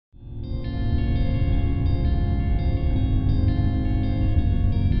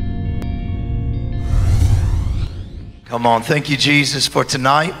Come on. Thank you, Jesus, for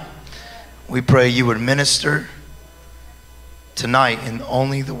tonight. We pray you would minister tonight in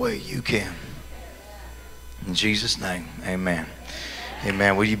only the way you can. In Jesus' name, amen.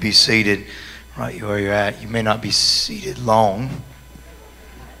 Amen. Will you be seated right where you're at? You may not be seated long.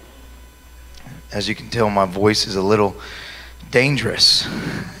 As you can tell, my voice is a little dangerous.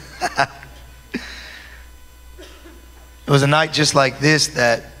 It was a night just like this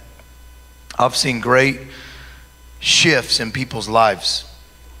that I've seen great shifts in people's lives.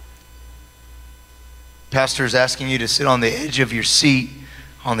 Pastor is asking you to sit on the edge of your seat,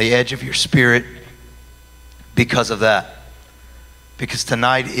 on the edge of your spirit because of that. Because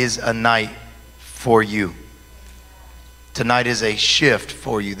tonight is a night for you. Tonight is a shift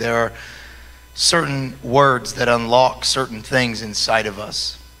for you. There are certain words that unlock certain things inside of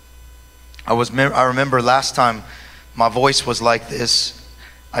us. I remember last time my voice was like this.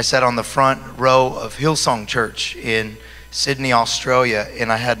 I sat on the front row of Hillsong Church in Sydney, Australia,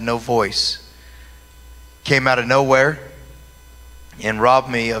 and I had no voice. Came out of nowhere and robbed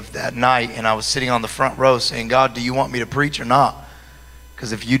me of that night, and I was sitting on the front row saying, God, do you want me to preach or not?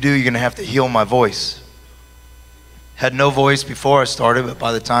 Because if you do, you're going to have to heal my voice. Had no voice before I started, but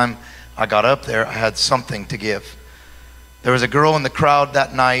by the time I got up there, I had something to give. There was a girl in the crowd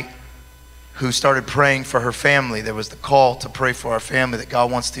that night who started praying for her family. There was the call to pray for our family that God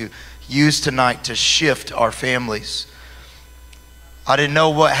wants to use tonight to shift our families. I didn't know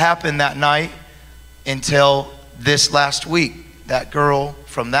what happened that night until this last week. That girl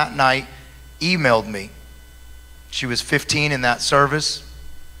from that night emailed me. She was 15 in that service.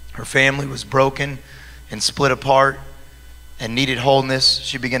 Her family was broken and split apart and needed wholeness.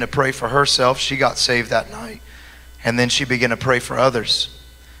 She began to pray for herself. She got saved that night. And then she began to pray for others.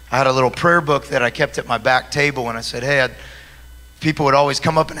 I had a little prayer book that I kept at my back table, and I said, hey, people would always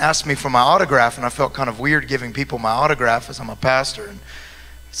come up and ask me for my autograph, and I felt kind of weird giving people my autograph as I'm a pastor. And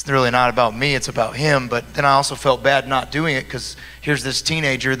it's really not about me, it's about him. But then I also felt bad not doing it because here's this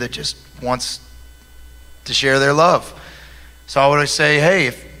teenager that just wants to share their love. So I would always say, hey,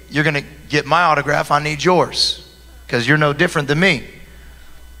 if you're going to get my autograph, I need yours because you're no different than me.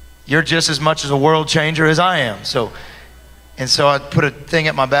 You're just as much as a world changer as I am. So I put a thing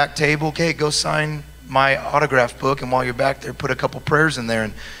at my back table. Okay, go sign my autograph book, and while you're back there, put a couple prayers in there.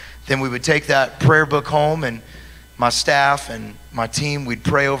 And then we would take that prayer book home, and my staff and my team, we'd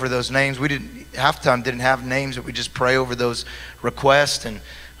pray over those names. We half the time didn't have names, but we just pray over those requests, and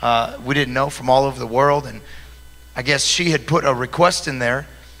we didn't know from all over the world. And I guess she had put a request in there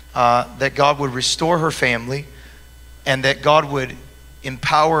that God would restore her family and that God would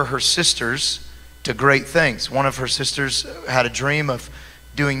empower her sisters to great things. One of her sisters had a dream of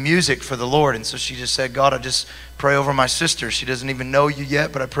doing music for the Lord, and so she just said, God, I just pray over my sister. She doesn't even know you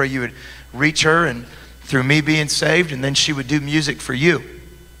yet, but I pray you would reach her and through me being saved, and then she would do music for you.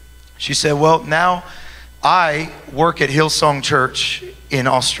 She said, well, now I work at Hillsong Church in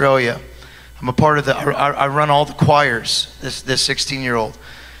Australia. I'm a part of I run all the choirs, this 16-year-old.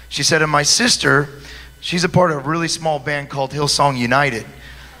 She said, and my sister, she's a part of a really small band called Hillsong United.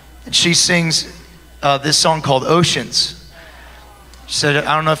 And she sings this song called Oceans. She said,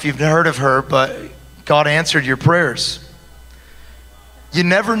 I don't know if you've heard of her, but God answered your prayers. You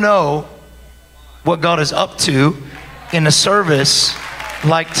never know what God is up to in a service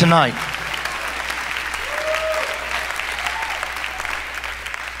like tonight.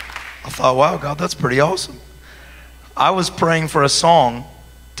 I thought, wow, God, that's pretty awesome. I was praying for a song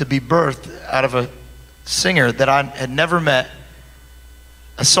to be birthed out of a singer that I had never met,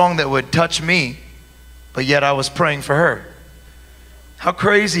 a song that would touch me, but yet I was praying for her. How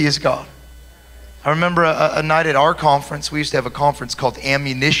crazy is God? I remember a night at our conference. We used to have a conference called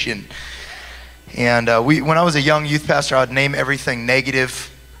Ammunition. And when I was a young youth pastor, I'd name everything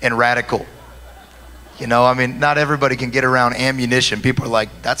negative and radical. You know, I mean, not everybody can get around ammunition. People are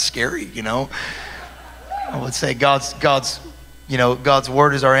like, that's scary, you know. I would say God's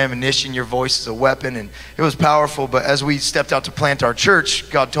word is our ammunition. Your voice is a weapon. And it was powerful. But as we stepped out to plant our church,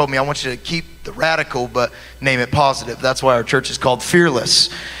 God told me, I want you to keep the radical, but name it positive. That's why our church is called Fearless,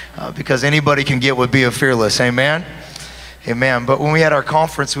 because anybody can get what be a fearless. Amen. Amen. But when we had our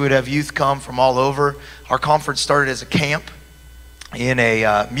conference, we would have youth come from all over. Our conference started as a camp in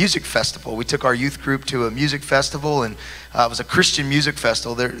a music festival. We took our youth group to a music festival, and It was a Christian music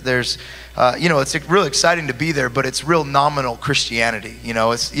festival. There's, it's real exciting to be there, but it's real nominal Christianity. You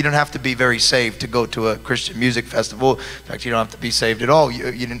don't have to be very saved to go to a Christian music festival. In fact, you don't have to be saved at all.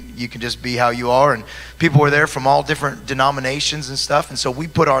 You can just be how you are. And people were there from all different denominations and stuff. And so we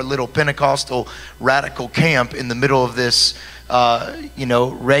put our little Pentecostal radical camp in the middle of this,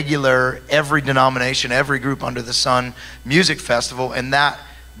 regular, every denomination, every group under the sun music festival. And that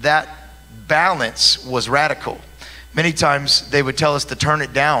balance was radical. Many times they would tell us to turn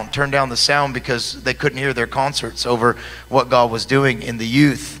down the sound, because they couldn't hear their concerts over what God was doing in the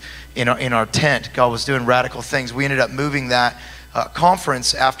youth in our tent. God was doing radical things. We ended up moving that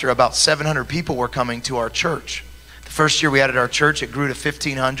conference after about 700 people were coming to our church. The first year we had it at our church, it grew to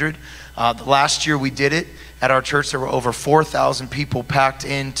 1,500. The last year we did it at our church, there were over 4,000 people packed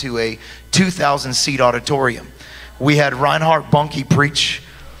into a 2,000 seat auditorium. We had Reinhard Bonnke preach.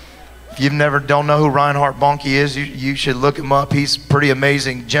 If you don't know who Reinhard Bonnke is, you should look him up. He's a pretty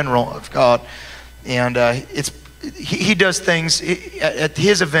amazing general of God. And he does things, at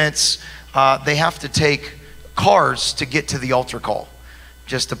his events, they have to take cars to get to the altar call,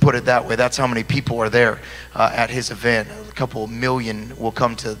 just to put it that way. That's how many people are there at his event. A couple million will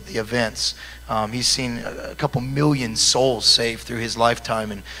come to the events. He's seen a couple million souls saved through his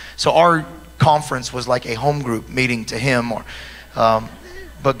lifetime. And so our conference was like a home group meeting to him,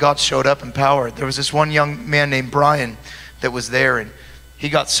 but God showed up in power. There was this one young man named Brian that was there, and he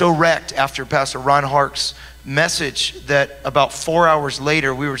got so wrecked after Pastor Reinhardt's message that about 4 hours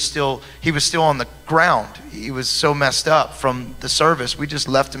later, he was still on the ground. He was so messed up from the service. We just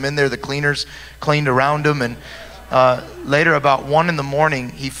left him in there. The cleaners cleaned around him, and later, about 1 a.m,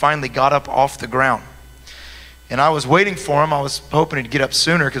 he finally got up off the ground. And I was waiting for him. I was hoping he'd get up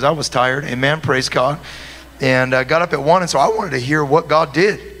sooner because I was tired. Amen, praise God. And got up at 1, and so I wanted to hear what God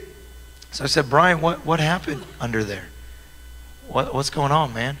did. So I said, Brian, what happened under there? What's going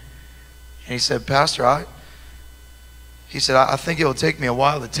on, man? And he said, Pastor, I think it'll take me a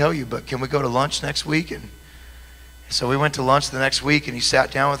while to tell you, but can we go to lunch next week? And so we went to lunch the next week, and he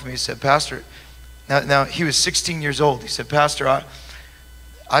sat down with me. He said, Pastor, now he was 16 years old. He said, Pastor,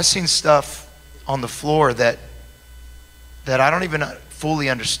 I seen stuff on the floor that I don't even fully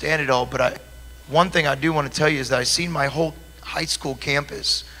understand it all, but one thing I do want to tell you is that I seen my whole high school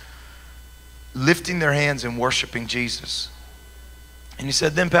campus lifting their hands and worshiping Jesus. And he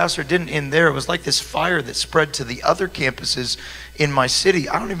said, then Pastor, it didn't end there. It was like this fire that spread to the other campuses in my city.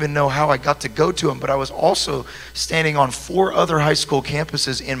 I don't even know how I got to go to them, but I was also standing on 4 other high school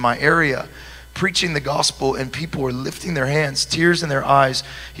campuses in my area, preaching the gospel, and people were lifting their hands, tears in their eyes.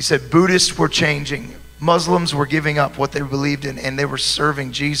 He said Buddhists were changing. Muslims were giving up what they believed in, and they were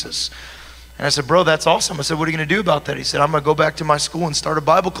serving Jesus. And I said, bro, that's awesome. I said, what are you going to do about that? He said, I'm going to go back to my school and start a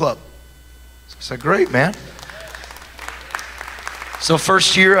Bible club. So I said, great, man. So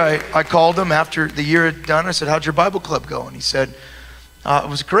first year, I called him after the year had done. I said, how'd your Bible club go? And he said, it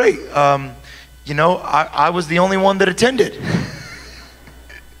was great. I was the only one that attended.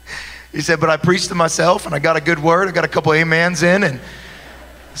 He said, but I preached to myself, and I got a good word. I got a couple amens in, and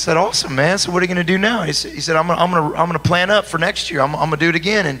I said, awesome, man. So what are you going to do now? He said, I'm gonna plan up for next year. I'm gonna do it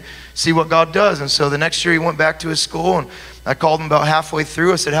again and see what God does. And so the next year he went back to his school, and I called him about halfway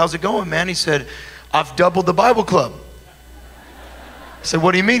through. I said, how's it going, man? He said, I've doubled the Bible club. I said,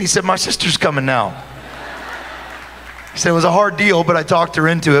 what do you mean? He said, my sister's coming now. He said, it was a hard deal, but I talked her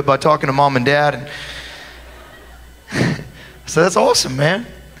into it by talking to mom and dad. And I said, that's awesome, man.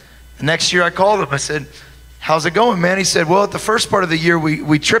 The next year I called him. I said, how's it going, man? He said, well, at the first part of the year,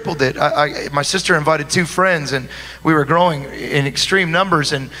 we tripled it. My sister invited 2 friends, and we were growing in extreme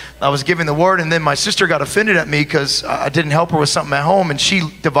numbers, and I was giving the word, and then my sister got offended at me because I didn't help her with something at home, and she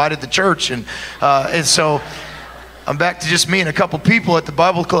divided the church. And so I'm back to just me and a couple people at the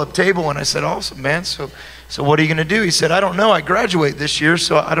Bible club table, and I said, awesome, man. So what are you going to do? He said, I don't know. I graduate this year,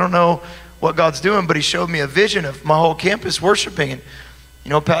 so I don't know what God's doing, but he showed me a vision of my whole campus worshiping.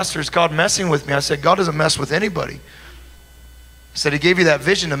 And Pastor, is God messing with me? I said, God doesn't mess with anybody. He said, he gave you that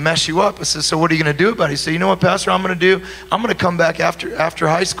vision to mess you up. I said, so what are you going to do about it? He said, you know what, Pastor, I'm going to do? I'm going to come back after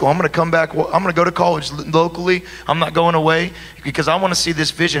high school. I'm going to come back. I'm going to go to college locally. I'm not going away because I want to see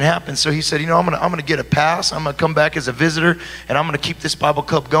this vision happen. So he said, I'm going to get a pass. I'm going to come back as a visitor, and I'm going to keep this Bible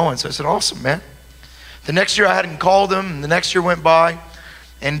club going. So I said, awesome, man. The next year I hadn't called him, and the next year went by,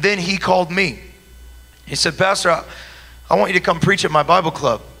 and then he called me. He said, Pastor, I want you to come preach at my Bible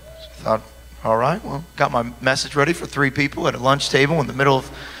club. I thought, all right, well, got my message ready for 3 people at a lunch table in the middle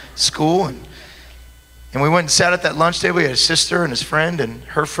of school. And we went and sat at that lunch table. He had his sister and his friend and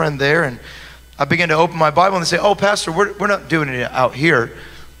her friend there. And I began to open my Bible and say, oh, Pastor, we're not doing it out here.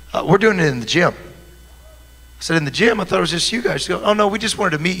 We're doing it in the gym. I said, in the gym? I thought it was just you guys. She goes, oh no, we just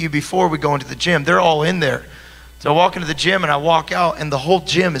wanted to meet you before we go into the gym. They're all in there. So I walk into the gym and I walk out and the whole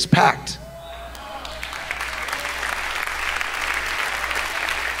gym is packed.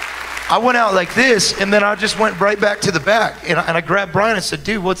 I went out like this and then I just went right back to the back and I grabbed Brian and said,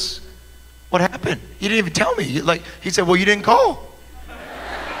 dude, what happened? You didn't even tell me. He said, well, you didn't call.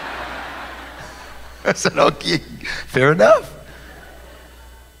 I said, okay, fair enough.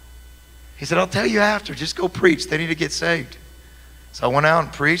 He said, I'll tell you after, just go preach. They need to get saved. So I went out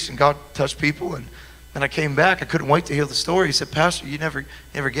and preached and God touched people, and then I came back. I couldn't wait to hear the story. He said, Pastor, you never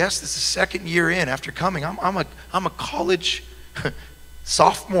guessed, this is the second year in after coming. I'm a college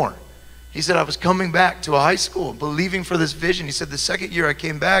sophomore. He said, I was coming back to a high school, believing for this vision. He said, the second year I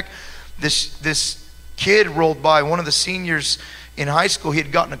came back, this kid rolled by, one of the seniors in high school. He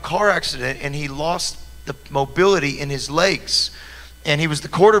had gotten a car accident and he lost the mobility in his legs. And he was the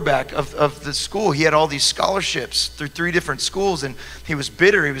quarterback of the school. He had all these scholarships through 3 different schools, and he was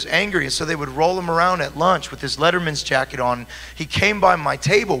bitter, he was angry, and so they would roll him around at lunch with his Letterman's jacket on. He came by my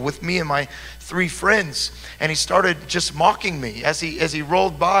table with me and my 3 friends, and he started just mocking me. As he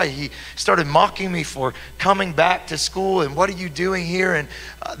rolled by, he started mocking me for coming back to school, and what are you doing here, and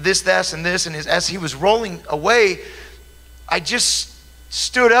this, that, and this. And as he was rolling away, I just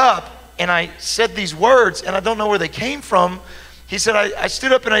stood up, and I said these words, and I don't know where they came from. He said, I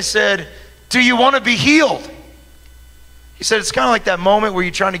stood up and I said, do you want to be healed? He said, it's kind of like that moment where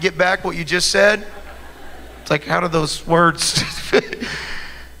you're trying to get back what you just said. It's like, how do those words fit?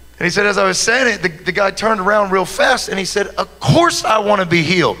 And he said, as I was saying it, the guy turned around real fast and he said, of course I want to be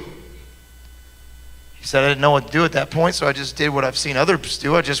healed. He said, I didn't know what to do at that point, so I just did what I've seen others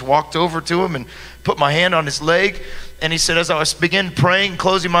do. I just walked over to him and put my hand on his leg. And he said, as I was beginning praying,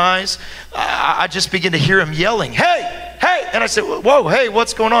 closing my eyes, I just began to hear him yelling, hey! Hey! And I said, whoa, hey,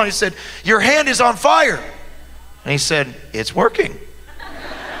 what's going on? He said, your hand is on fire. And he said, it's working.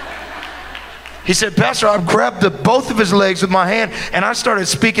 He said, Pastor, I grabbed both of his legs with my hand and I started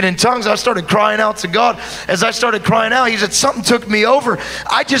speaking in tongues. I started crying out to God. As I started crying out, he said, something took me over.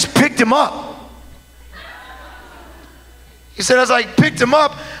 I just picked him up. He said, as I picked him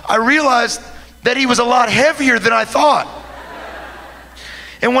up, I realized that he was a lot heavier than I thought.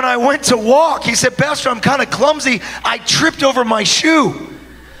 And when I went to walk, he said, Pastor, I'm kind of clumsy. I tripped over my shoe.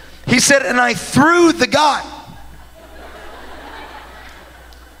 He said, and I threw the guy.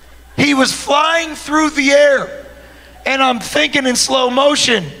 He was flying through the air. And I'm thinking in slow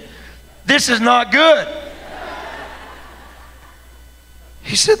motion, this is not good.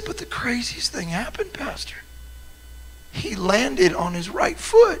 He said, but the craziest thing happened, Pastor. He landed on his right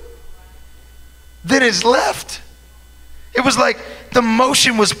foot, then his left. It was like the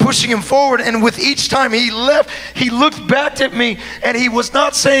motion was pushing him forward, and with each time he left, he looked back at me and he was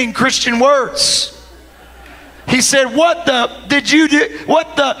not saying Christian words. He said, what the did you do?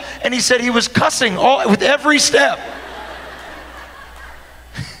 What the? And he said he was cussing with every step.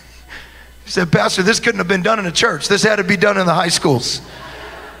 He said, Pastor, this couldn't have been done in a church. This had to be done in the high schools.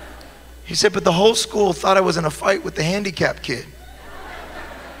 He said, but the whole school thought I was in a fight with the handicapped kid.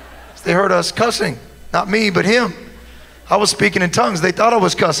 They heard us cussing, not me, but him. I was speaking in tongues. They thought I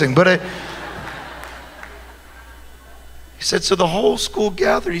was cussing, but he said, so the whole school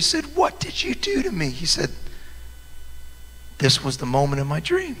gathered. He said, what did you do to me? He said, this was the moment of my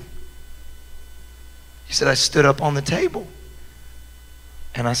dream. He said, I stood up on the table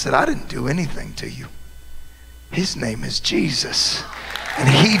and I said, I didn't do anything to you. His name is Jesus, and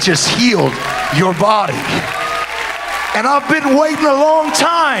he just healed your body. And I've been waiting a long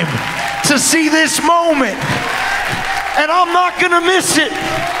time to see this moment, and I'm not gonna miss it.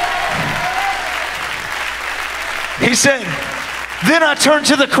 He said, then I turned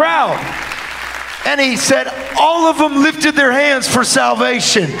to the crowd and he said, all of them lifted their hands for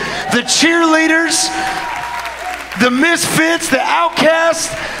salvation. The cheerleaders, the misfits, the outcasts,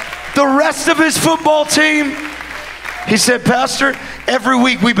 the rest of his football team. He said, Pastor, every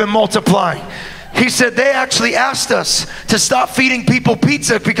week we've been multiplying. He said, they actually asked us to stop feeding people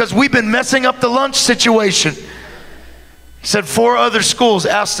pizza because we've been messing up the lunch situation. He said 4 other schools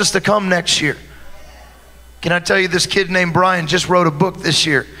asked us to come next year. Can I tell you, this kid named Brian just wrote a book this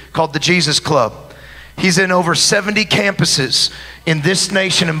year called The Jesus Club. He's in over 70 campuses in this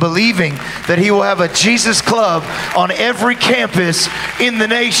nation and believing that he will have a Jesus Club on every campus in the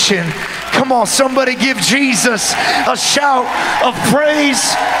nation. Come on, somebody give Jesus a shout of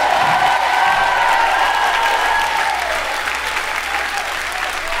praise.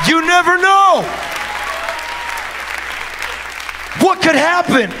 You never know what could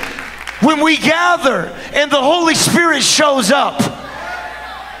happen when we gather and the Holy Spirit shows up.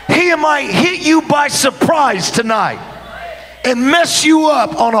 He enemy might hit you by surprise tonight and mess you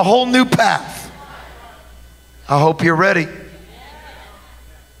up on a whole new path. I hope you're ready,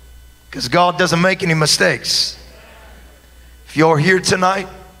 because God doesn't make any mistakes. If you're here tonight,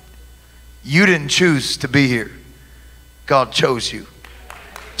 you didn't choose to be here. God chose you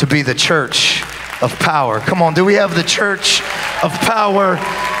to be the church of power. Come on, do we have the church of power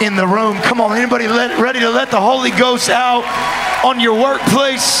in the room? Come on, anybody ready to let the Holy Ghost out on your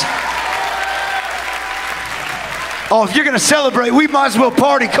workplace? Oh, if you're going to celebrate, we might as well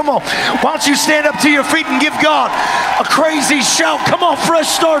party. Come on. Why don't you stand up to your feet and give God a crazy shout? Come on, Fresh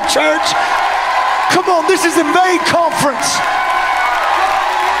Start Church. Come on, this is Invade Conference.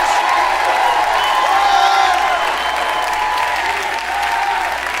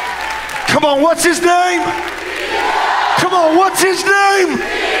 Come on, what's his name? Come on, what's his name?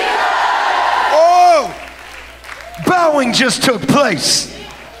 Oh, bowing just took place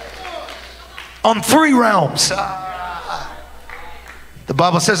on 3 realms. The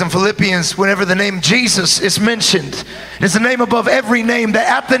Bible says in Philippians, whenever the name Jesus is mentioned, it's the name above every name, that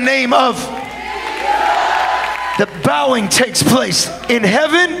at the name of, the bowing takes place in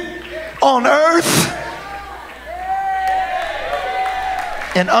heaven, on earth,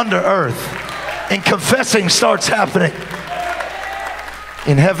 and under earth. And confessing starts happening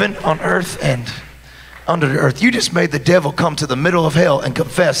in heaven, on earth, and under the earth. You just made the devil come to the middle of hell and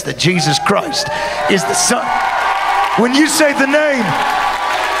confess that Jesus Christ is the Son. When you say the name,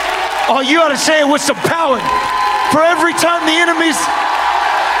 oh, you ought to say it with some power. For every time the enemy's,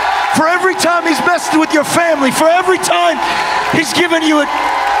 for every time he's messed with your family, for every time he's given you a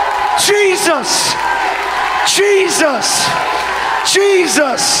Jesus, Jesus,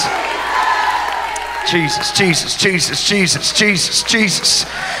 Jesus, Jesus, Jesus, Jesus, Jesus, Jesus, Jesus.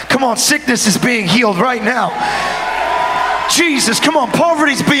 Come on, sickness is being healed right now. Jesus, come on,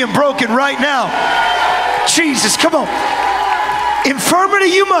 poverty's being broken right now. Jesus, come on.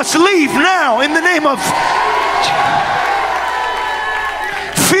 Infirmity, you must leave now in the name of.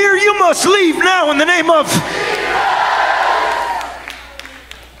 Fear, you must leave now in the name of.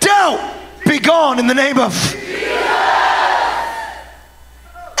 Doubt, be gone in the name of.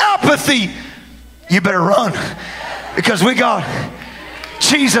 Apathy, you better run, because we got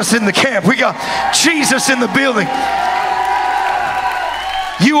Jesus in the camp. We got Jesus in the building.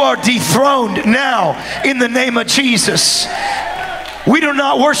 You are dethroned now in the name of Jesus. We do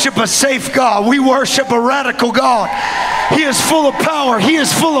not worship a safe God. We worship a radical God. He is full of power. He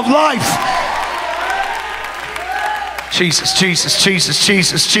is full of life. Jesus, Jesus, Jesus,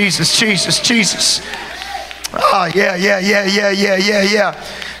 Jesus, Jesus, Jesus, Jesus. Ah, yeah, yeah, yeah, yeah, yeah, yeah, yeah.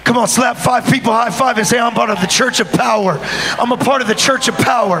 Come on, slap 5 people, high five, and say, I'm part of the church of power. I'm a part of the church of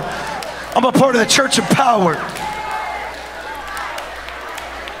power. I'm a part of the church of power.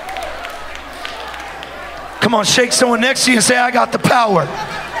 Come on, shake someone next to you and say, I got the power.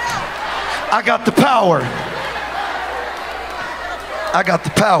 I got the power. I got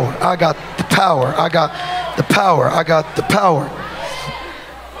the power. I got the power. I got the power. I got the power.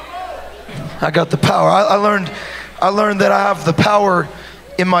 I got the power. I learned that I have the power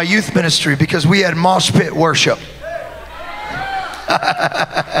in my youth ministry because we had mosh pit worship.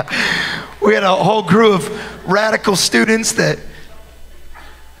 We had a whole crew of radical students that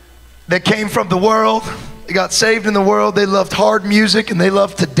came from the world. They got saved in the world. They loved hard music and they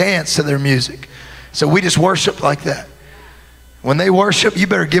loved to dance to their music. So we just worshiped like that. When they worship, you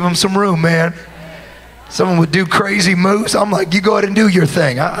better give them some room, man. Someone would do crazy moves. I'm like, you go ahead and do your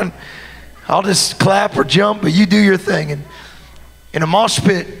thing. I'll just clap or jump, but you do your thing. And in a mosh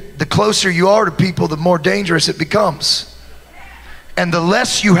pit, the closer you are to people, the more dangerous it becomes. And the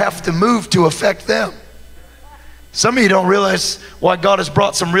less you have to move to affect them. Some of you don't realize why God has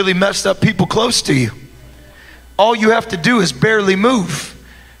brought some really messed up people close to you. All you have to do is barely move.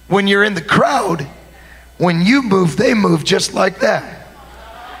 When you're in the crowd, when you move, they move just like that.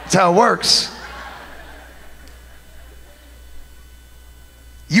 That's how it works.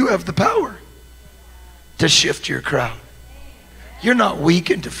 You have the power to shift your crowd. You're not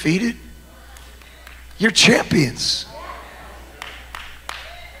weak and defeated. You're champions.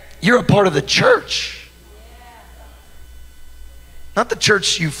 You're a part of the church. Not the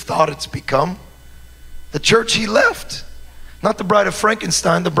church you've thought it's become. The church he left. Not the bride of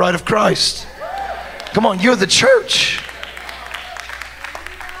Frankenstein, the bride of Christ. Come on, you're the church.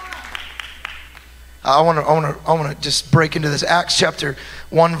 I want to just break into this. Acts chapter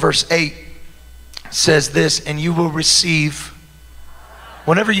 1 verse 8 says this, and you will receive.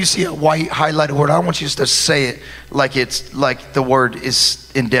 Whenever you see a white highlighted word, I want you just to say it like it's like the word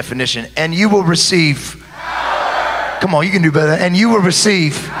is in definition. And you will receive. Come on, you can do better. And you will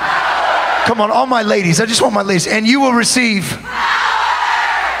receive Come on, all my ladies. I just want my ladies. And you will receive.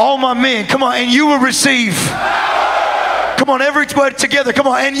 All my men. Come on, and you will receive. Come on, everybody together. Come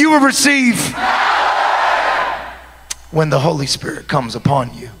on, and you will receive. When the Holy Spirit comes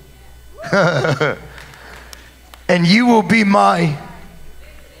upon you. And you will be my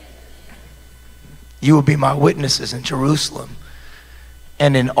witnesses in Jerusalem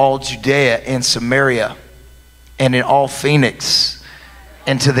and in all Judea and Samaria and in all Phoenix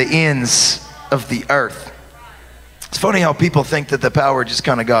and to the ends of the earth. It's funny how people think that the power just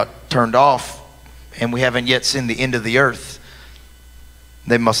kind of got turned off and we haven't yet seen the end of the earth.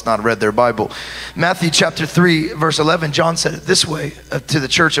 They must not have read their Bible. Matthew chapter 3 verse 11, John said it this way to the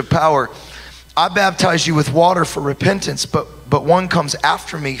church of power. I baptize you with water for repentance, but one comes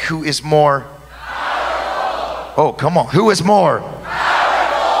after me who is more powerful. Oh, come on. Who is more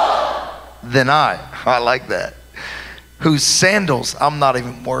powerful than I? I like that. Whose sandals I'm not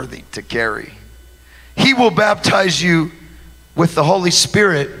even worthy to carry. He will baptize you with the Holy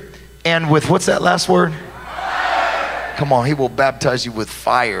Spirit and with, what's that last word? Come on, he will baptize you with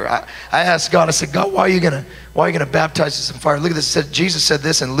fire. I asked God, I said, God, why are you gonna baptize us in fire? Look at this. Jesus said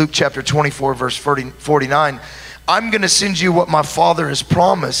this in Luke chapter 24, verse 49. I'm gonna send you what my Father has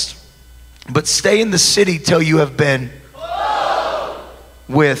promised, but stay in the city till you have been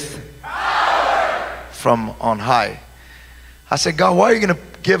with power from on high. I said, God, why are you gonna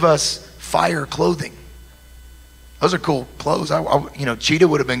give us fire clothing? Those are cool clothes. Cheetah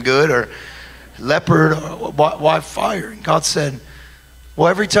would have been good, or leopard. Why fire? And God said, well,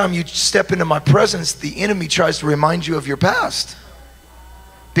 every time you step into my presence, the enemy tries to remind you of your past,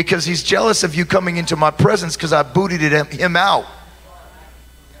 because he's jealous of you coming into my presence because I booted him out.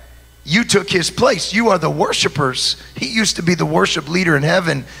 You took his place. You are the worshipers. He used to be the worship leader in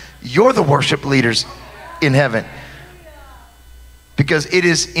heaven. You're the worship leaders in heaven, because it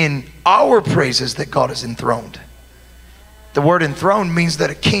is in our praises that God is enthroned. The word enthroned means that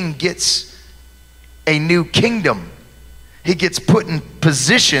a king gets a new kingdom. He gets put in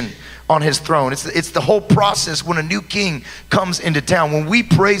position on his throne. It's the whole process when a new king comes into town. When we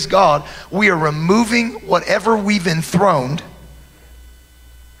praise God, we are removing whatever we've enthroned,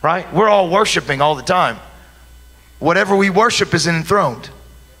 right? We're all worshiping all the time. Whatever we worship is enthroned.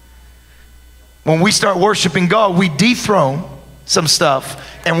 When we start worshiping God, we dethrone some stuff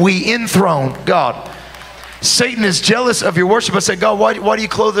and we enthrone God. Satan is jealous of your worship. I said, God, why do you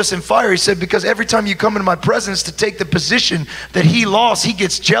clothe us in fire? He said, because every time you come into my presence to take the position that he lost, he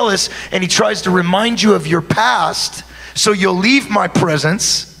gets jealous and he tries to remind you of your past so you'll leave my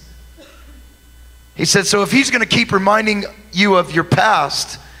presence. He said, so if he's going to keep reminding you of your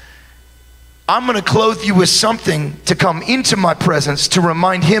past, I'm going to clothe you with something to come into my presence to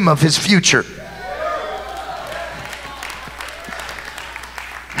remind him of his future.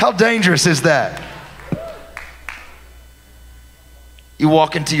 How dangerous is that? You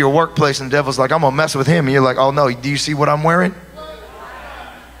walk into your workplace and the devil's like, I'm gonna mess with him. And you're like, oh no, do you see what I'm wearing?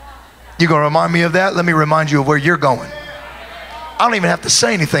 You're gonna remind me of that? Let me remind you of where you're going. I don't even have to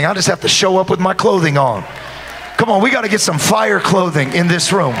say anything. I just have to show up with my clothing on. Come on, we gotta get some fire clothing in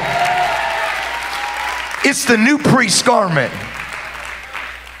this room. It's the new priest garment.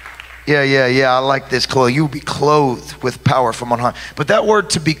 Yeah, I like this clothing. You'll be clothed with power from on high. But that word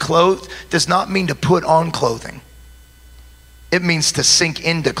to be clothed does not mean to put on clothing. It means to sink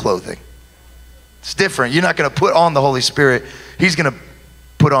into clothing. It's different. You're not going to put on the Holy Spirit. He's going to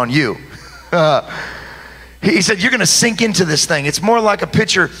put on you. He said, you're going to sink into this thing. It's more like a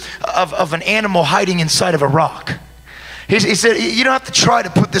picture of an animal hiding inside of a rock. He said, you don't have to try to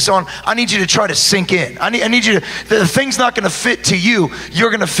put this on. I need you to try to sink in. I need you to, the thing's not going to fit to you. You're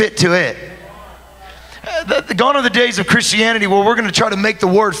going to fit to it. Gone are the days of Christianity where we're going to try to make the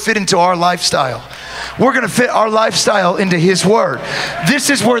word fit into our lifestyle. We're going to fit our lifestyle into his word.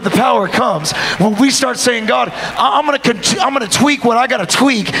 This is where the power comes. When we start saying, God, I'm going to tweak what I got to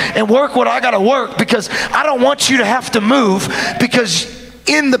tweak and work what I got to work, because I don't want you to have to move, because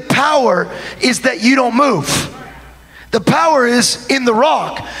in the power is that you don't move. The power is in the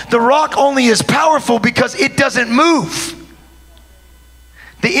rock. The rock only is powerful because it doesn't move.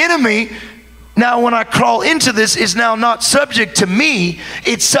 The enemy, now when I crawl into this, is now not subject to me.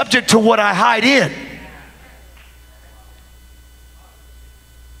 It's subject to what I hide in.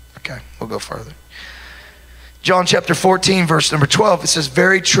 Okay, we'll go further. John chapter 14, verse number 12, it says,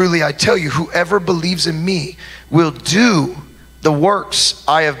 very truly I tell you, whoever believes in me will do the works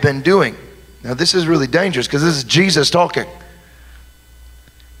I have been doing. Now this is really dangerous, because this is Jesus talking.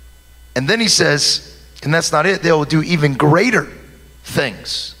 And then he says, and that's not it, they will do even greater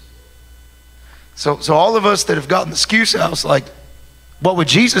things. So all of us that have gotten the excuse house, like, What would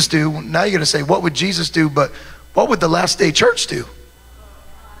Jesus do? Now you're going to say, what would Jesus do? But what would the last day church do?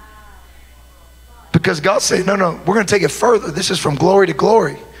 Because God said, no, we're going to take it further. This is from glory to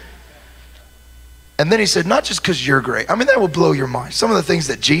glory. And then he said, not just because you're great. I mean, that will blow your mind. Some of the things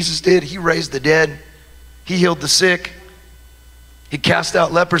that Jesus did, he raised the dead. He healed the sick. He cast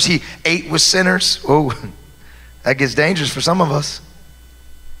out lepers. He ate with sinners. Oh, that gets dangerous for some of us.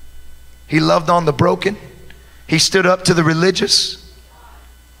 He loved on the broken. He stood up to the religious.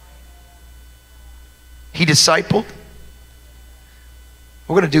 He discipled.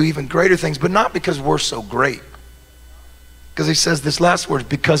 We're going to do even greater things, but not because we're so great. Because he says this last word,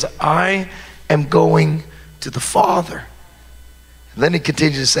 because I am going to the Father. And then he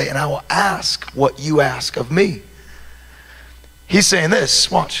continues to say, and I will ask what you ask of me. He's saying this,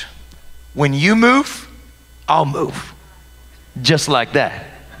 watch. When you move, I'll move. Just like that.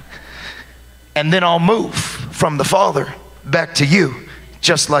 And then I'll move from the Father back to you.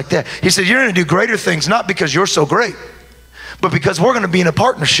 Just like that. He said, you're going to do greater things, not because you're so great, but because we're going to be in a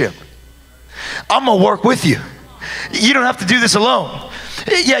partnership. I'm going to work with you. You don't have to do this alone.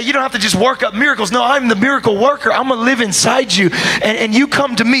 Yeah, you don't have to just work up miracles. No, I'm the miracle worker. I'm going to live inside you. And you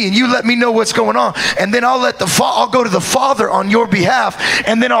come to me and you let me know what's going on. And then I'll go to the Father on your behalf.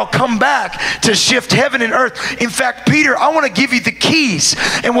 And then I'll come back to shift heaven and earth. In fact, Peter, I want to give you the keys.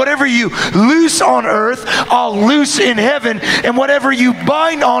 And whatever you loose on earth, I'll loose in heaven. And whatever you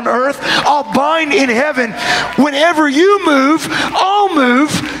bind on earth, I'll bind in heaven. Whenever you move, I'll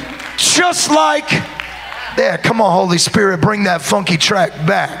move just like... Yeah, come on, Holy Spirit, bring that funky track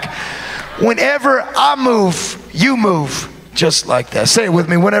back. Whenever I move, you move just like that. Say it with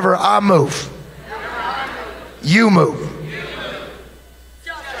me. Whenever I move, you move.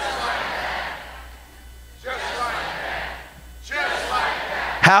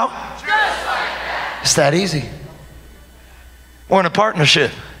 How? It's that easy. We're in a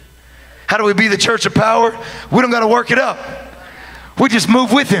partnership. How do we be the church of power? We don't got to work it up. We just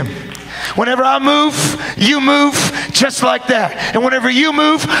move with him. Whenever I move, you move just like that. And whenever you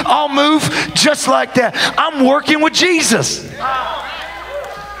move, I'll move just like that. I'm working with Jesus.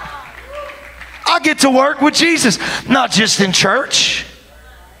 I get to work with Jesus, not just in church.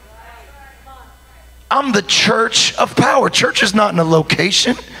 I'm the church of power. Church is not in a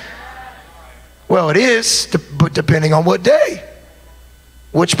location. Well, it is, but depending on what day.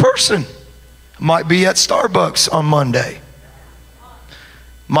 Which person? Might be at Starbucks on Monday.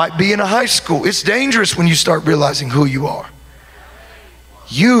 Might be in a high school. It's dangerous when you start realizing who you are.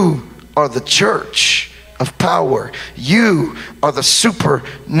 You are the church of power. You are the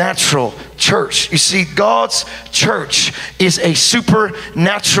supernatural church. You see, God's church is a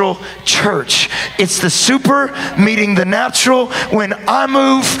supernatural church. It's the super meeting the natural. When I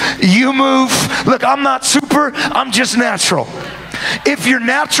move, you move. Look, I'm not super, I'm just natural. If you're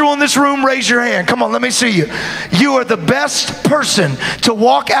natural in this room, raise your hand. Come on, let me see you. You are the best person to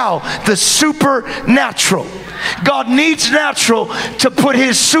walk out the supernatural. God needs natural to put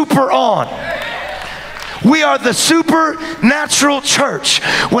his super on. We are the supernatural church.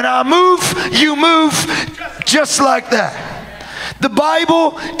 When I move, you move just like that. The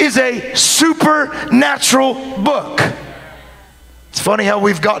Bible is a supernatural book. It's funny how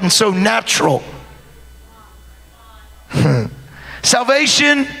we've gotten so natural.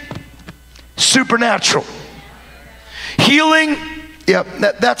 Salvation, supernatural. Healing, yep,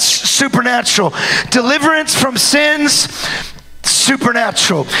 that's supernatural. Deliverance from sins,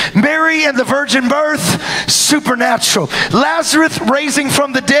 supernatural. Mary and the virgin birth, supernatural. Lazarus raising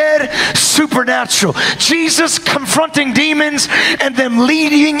from the dead, supernatural. Jesus confronting demons and them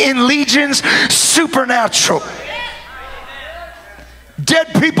leading in legions, supernatural. Dead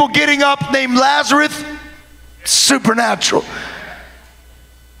people getting up named Lazarus, supernatural.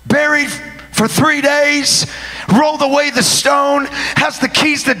 Buried for 3 days, rolled away the stone, has the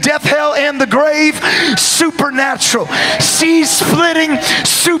keys to death, hell, and the grave, supernatural. Seas splitting,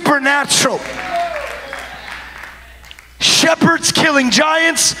 supernatural. Shepherds killing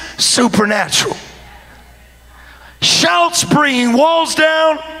giants, supernatural. Shouts bringing walls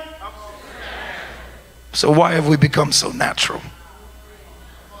down. So why have we become so natural?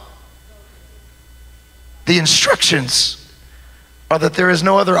 The instructions are that there is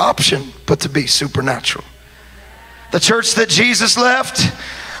no other option but to be supernatural. The church that Jesus left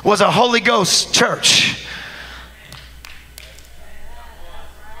was a Holy Ghost church.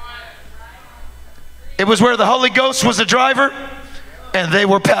 It was where the Holy Ghost was the driver and they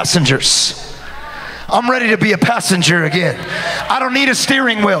were passengers. I'm ready to be a passenger again. I don't need a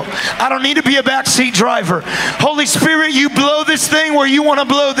steering wheel. I don't need to be a backseat driver. Holy Spirit, you blow this thing where you want to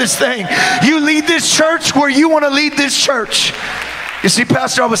blow this thing. You lead this church where you want to lead this church. You see,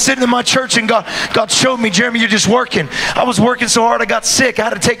 Pastor, I was sitting in my church and God showed me, Jeremy, you're just working. I was working so hard I got sick. I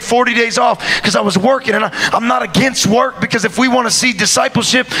had to take 40 days off because I was working. And I'm not against work, because if we want to see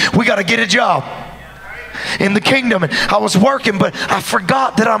discipleship, we got to get a job in the kingdom. And I was working, but I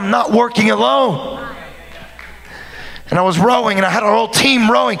forgot that I'm not working alone. And I was rowing, and I had our whole team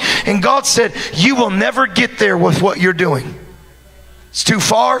rowing. And God said, you will never get there with what you're doing. It's too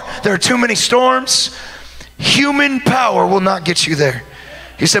far. There are too many storms. Human power will not get you there.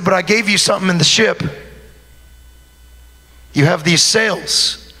 He said, but I gave you something in the ship. You have these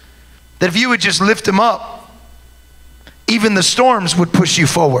sails that if you would just lift them up, even the storms would push you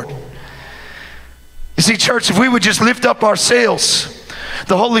forward. You see, church, if we would just lift up our sails,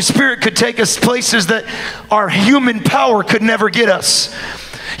 the Holy Spirit could take us places that our human power could never get us.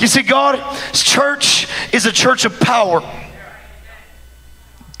 You see, God's church is a church of power.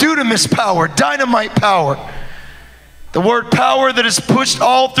 Dunamis power, dynamite power. The word power that is pushed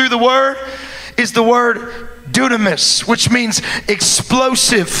all through the word is the word dunamis, which means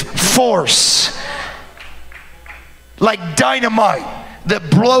explosive force. Like dynamite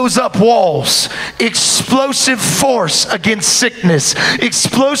that blows up walls. Explosive force against sickness.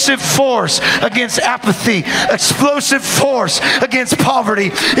 Explosive force against apathy. Explosive force against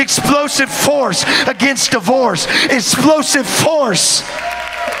poverty. Explosive force against divorce. Explosive force.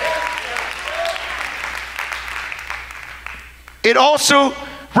 It also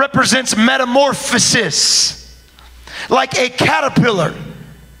represents metamorphosis, like a caterpillar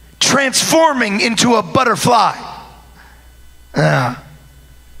transforming into a butterfly.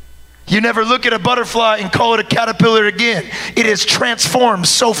 You never look at a butterfly and call it a caterpillar again. It has transformed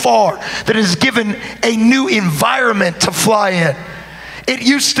so far that it has given a new environment to fly in. It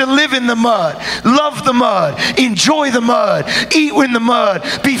used to live in the mud, love the mud, enjoy the mud, eat in the mud,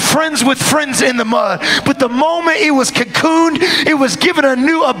 be friends with friends in the mud. But the moment it was cocooned, it was given a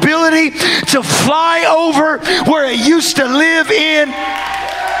new ability to fly over where it used to live in.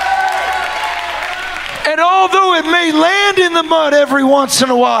 And although it may land in the mud every once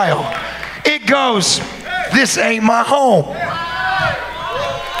in a while, it goes, this ain't my home.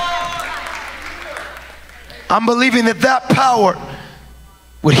 I'm believing that that power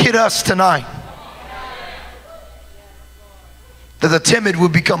would hit us tonight. That the timid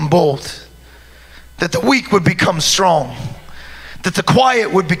would become bold. That the weak would become strong. That the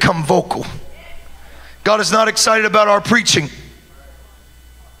quiet would become vocal. God is not excited about our preaching.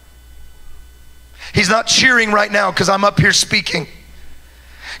 He's not cheering right now because I'm up here speaking.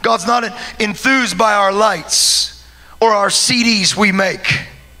 God's not enthused by our lights or our CDs we make.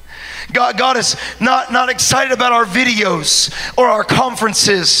 God is not excited about our videos or our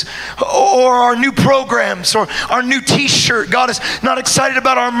conferences or our new programs or our new t-shirt. God is not excited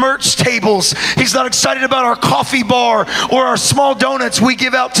about our merch tables. He's not excited about our coffee bar or our small donuts we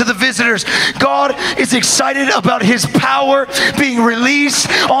give out to the visitors. God is excited about His power being released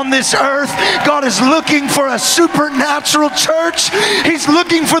on this earth. God is looking for a supernatural church. He's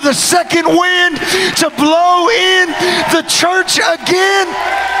looking for the second wind to blow in the church again.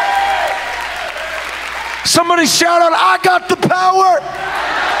 Somebody shout out, I got the power.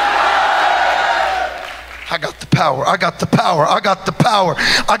 I got the power. I got the power. I got the power.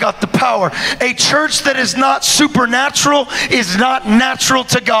 I got the power. A church that is not supernatural is not natural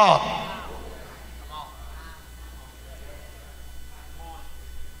to God.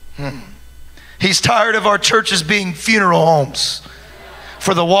 He's tired of our churches being funeral homes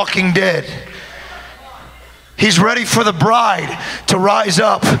for the walking dead. He's ready for the bride to rise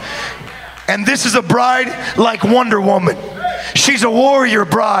up. And this is a bride like Wonder Woman. She's a warrior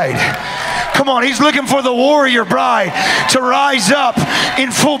bride. Come on, He's looking for the warrior bride to rise up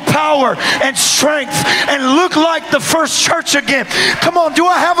in full power and strength and look like the first church again. Come on, do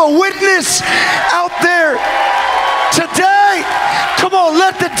I have a witness out there today? Come on,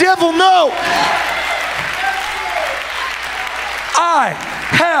 let the devil know. I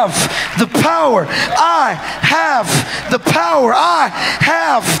have the power. I have the power. I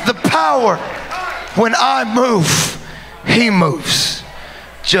have the power. When I move, He moves.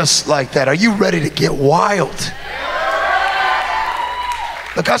 Just like that. Are you ready to get wild?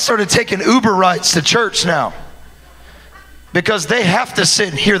 Look, I started taking Uber rides to church now because they have to sit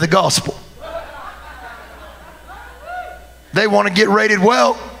and hear the gospel. They want to get rated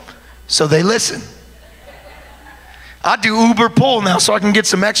well, so they listen. I do Uber pull now so I can get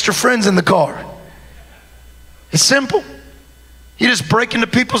some extra friends in the car. It's simple. You just break into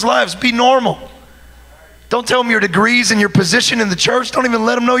people's lives. Be normal. Don't tell them your degrees and your position in the church. Don't even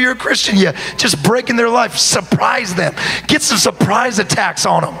let them know you're a Christian yet. Just break in their life. Surprise them. Get some surprise attacks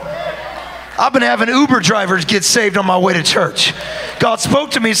on them. I've been having Uber drivers get saved on my way to church. God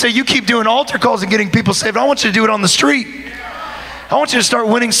spoke to me and said, you keep doing altar calls and getting people saved. I want you to do it on the street. I want you to start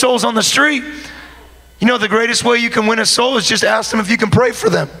winning souls on the street. You know, the greatest way you can win a soul is just ask them if you can pray for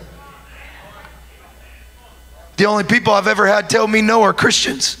them. The only people I've ever had tell me no are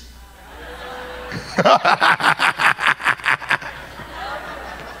Christians.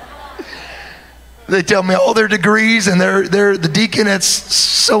 They tell me all their degrees and they're the deacon at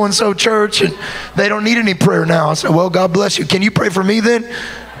so-and-so church and they don't need any prayer now. I said, well, God bless you. Can you pray for me then?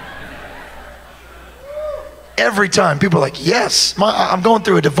 Every time people are like, yes, I'm going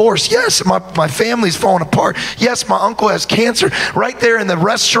through a divorce. Yes, my family's falling apart. Yes, my uncle has cancer. Right there in the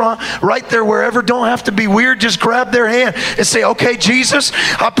restaurant, right there wherever. Don't have to be weird. Just grab their hand and say, okay, Jesus,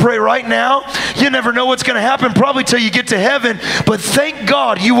 I pray right now. You never know what's going to happen probably till you get to heaven. But thank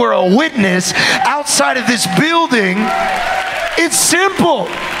God you were a witness outside of this building. It's simple.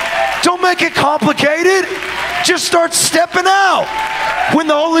 Don't make it complicated. Just start stepping out. When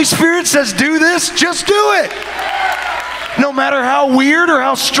the Holy Spirit says do this, just do it. No matter how weird or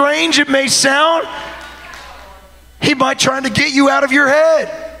how strange it may sound, He might try to get you out of your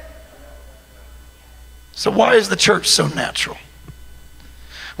head. So why is the church so natural?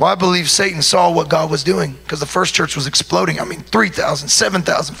 Well, I believe Satan saw what God was doing because the first church was exploding. I mean, 3,000,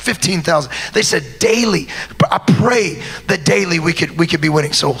 7,000, 15,000. They said daily. I pray that daily we could be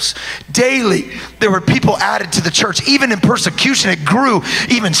winning souls. Daily, there were people added to the church. Even in persecution, it grew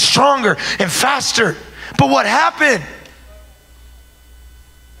even stronger and faster. But what happened?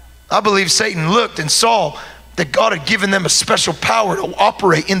 I believe Satan looked and saw that God had given them a special power to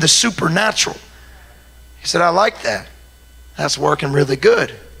operate in the supernatural. He said, I like that. That's working really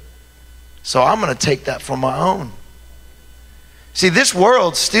good. So I'm going to take that for my own. See, this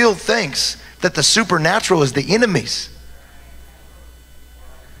world still thinks that the supernatural is the enemy's.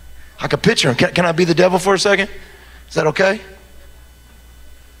 I could picture him. Can I be the devil for a second? Is that okay?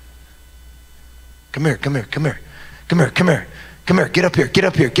 Come here, come here, come here. Come here, come here. Come here, get up here, get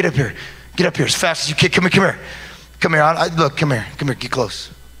up here, get up here. Get up here as fast as you can. Come here, come here. Come here, look, come here, come here, get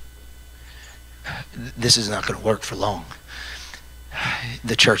close. This is not going to work for long.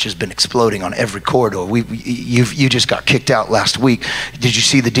 The church has been exploding on every corridor. You just got kicked out last week. Did you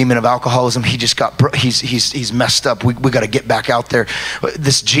see the demon of alcoholism? He just got, he's messed up. We got to get back out there.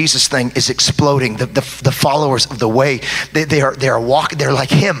 This Jesus thing is exploding. The followers of the way, they are walking. They're like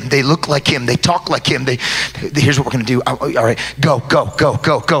him. They look like him. They talk like him. Here's what we're going to do. All right,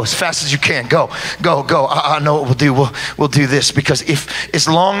 go as fast as you can. Go. I know what we'll do. We'll do this because as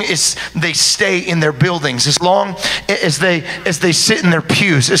long as they stay in their buildings, as long as they sit in their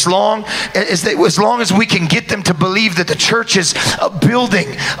pews, as long as we can get them to believe that the church is a building,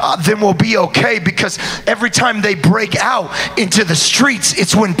 then we'll be okay, because every time they break out into the streets,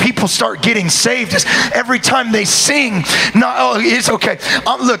 it's when people start getting saved. It's every time they sing, it's okay.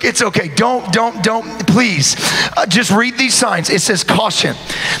 Look, it's okay. Don't, please. Just read these signs. It says caution.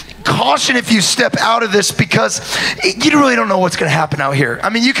 Caution if you step out of this, because you really don't know what's going to happen out here. I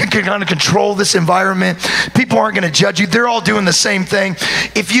mean, you can kind of control this environment. People aren't going to judge you. They're all doing the same thing.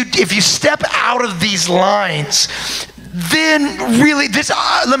 If you step out of these lines, then really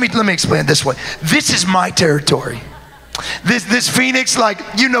let me explain it this way. This is my territory. This Phoenix, like,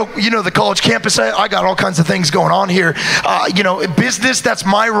 you know the college campus, I got all kinds of things going on here. Business, that's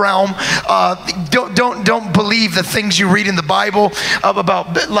my realm. Don't believe the things you read in the Bible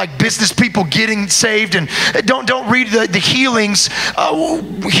about like business people getting saved, and don't read the healings.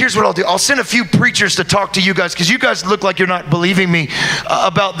 Here's what I'll do. I'll send a few preachers to talk to you guys, because you guys look like you're not believing me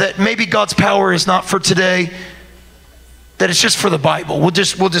about that. Maybe God's power is not for today, that it's just for the Bible. We'll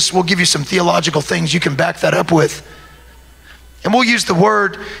give you some theological things you can back that up with. And we'll use the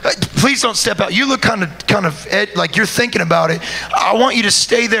word. Please don't step out. You look kind of like you're thinking about it. I want you to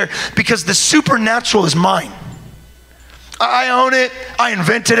stay there, because the supernatural is mine. I own it. I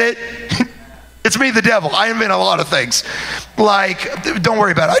invented it. It's me, the devil. I invent a lot of things. Like, don't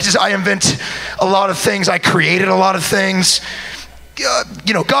worry about it. I invent a lot of things. I created a lot of things.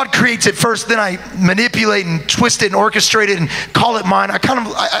 God creates it first, then I manipulate and twist it and orchestrate it and call it mine. I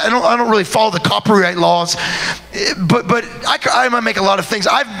don't really follow the copyright laws, but I might make a lot of things.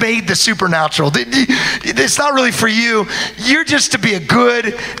 I've made the supernatural. It's not really for you. You're just to be a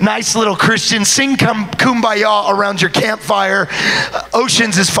good, nice little Christian. Sing kumbaya around your campfire.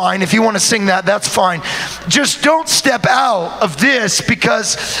 Oceans is fine. If you want to sing that, that's fine. Just don't step out of this,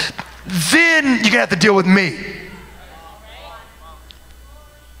 because then you're gonna have to deal with me.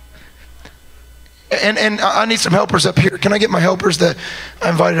 And I need some helpers up here. Can I get my helpers that I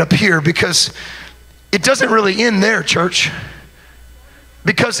invited up here? Because it doesn't really end there, church.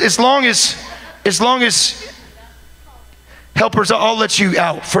 Because as long as helpers, I'll let you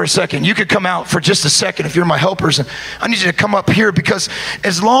out for a second. You could come out for just a second if you're my helpers. And I need you to come up here, because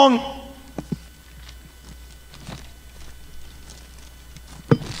as long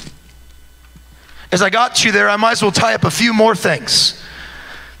as I got you there, I might as well tie up a few more things.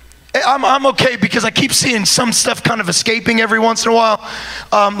 I'm okay, because I keep seeing some stuff kind of escaping every once in a while,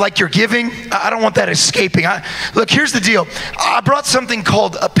 like your giving. I don't want that escaping. Look, here's the deal. I brought something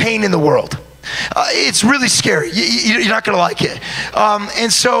called a pain in the world. It's really scary. You're not going to like it.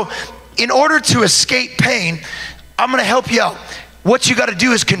 And so in order to escape pain, I'm going to help you out. What you got to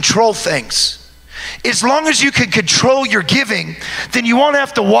do is control things. As long as you can control your giving, then you won't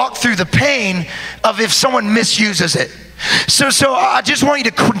have to walk through the pain of if someone misuses it. So I just want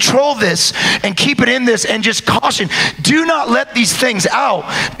you to control this and keep it in this, and just caution. Do not let these things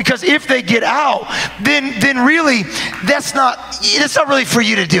out, because if they get out, then really it's not really for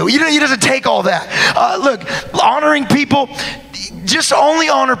you to do. It doesn't take all that. Look, honoring people, just only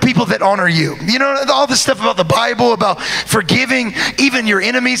honor people that honor you. You know, all this stuff about the Bible, about forgiving even your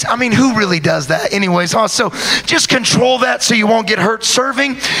enemies. I mean, who really does that anyways? So just control that so you won't get hurt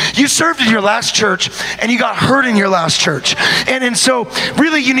serving. You served in your last church and you got hurt in your last church. And so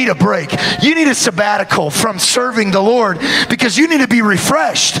really you need a break. You need a sabbatical from serving the Lord, because you need to be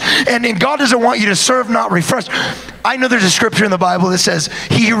refreshed. And God doesn't want you to serve not refreshed. I know there's a scripture in the Bible that says,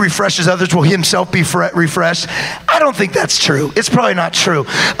 he who refreshes others will himself be refreshed. I don't think that's true. It's probably not true.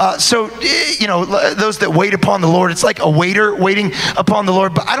 So, you know, those that wait upon the Lord, it's like a waiter waiting upon the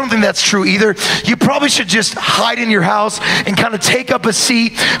Lord, but I don't think that's true either. You probably should just hide in your house and kind of take up a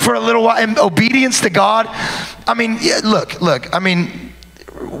seat for a little while in obedience to God. I mean, look, I mean,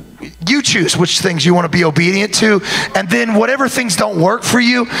 you choose which things you want to be obedient to, and then whatever things don't work for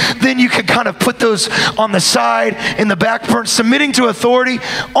you, then you can kind of put those on the side, in the back burner, submitting to authority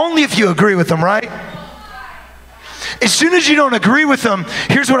only if you agree with them, right? As soon as you don't agree with them,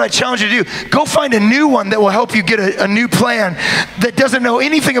 here's what I challenge you to do. Go find a new one that will help you get a new plan that doesn't know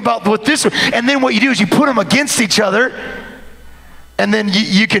anything about what this, and then what you do is you put them against each other, and then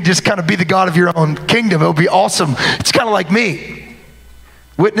you can just kind of be the God of your own kingdom. It'll be awesome. It's kind of like me.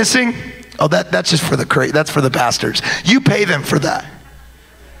 Witnessing, oh, that's just for that's for the pastors. You pay them for that.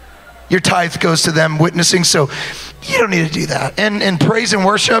 Your tithe goes to them witnessing, so you don't need to do that. And praise and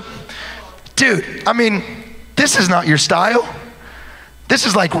worship, dude, I mean, this is not your style. This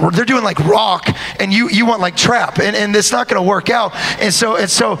is like, they're doing like rock, and you want like trap, and it's not gonna work out. And so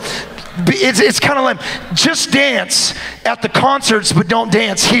it's kind of like, just dance at the concerts, but don't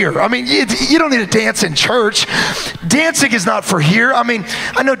dance here. I mean, you don't need to dance in church. Dancing is not for here. I mean,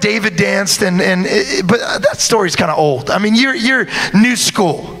 I know David danced, but that story's kind of old. I mean, you're new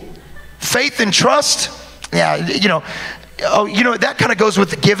school. Faith and trust, yeah, you know. Oh, you know, that kind of goes with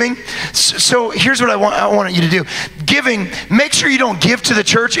the giving. So here's what I want you to do. Giving, make sure you don't give to the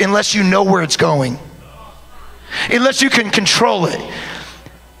church unless you know where it's going, unless you can control it.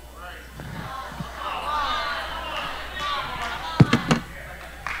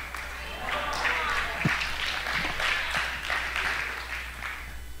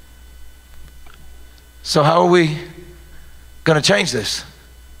 So how are we going to change this?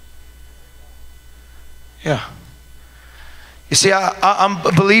 Yeah. You see, I'm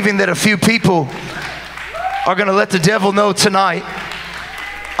believing that a few people are going to let the devil know tonight,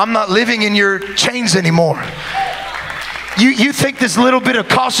 I'm not living in your chains anymore. You think this little bit of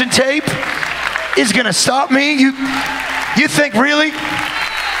caution tape is going to stop me? You think really?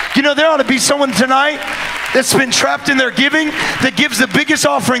 You know, there ought to be someone tonight that's been trapped in their giving that gives the biggest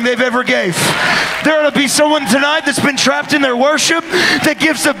offering they've ever gave. There ought to be someone tonight that's been trapped in their worship that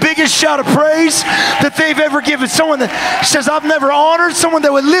gives the biggest shout of praise that they've ever given. Someone that says, I've never honored. Someone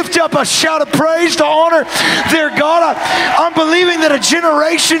that would lift up a shout of praise to honor their God. I'm believing that a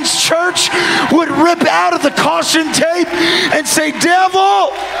generation's church would rip out of the caution tape and say,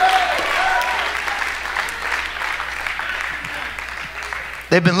 devil,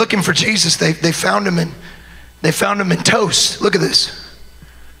 they've been looking for Jesus. They found him in toast. Look at this.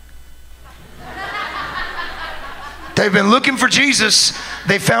 They've been looking for Jesus.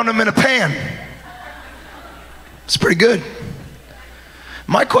 They found him in a pan. It's pretty good.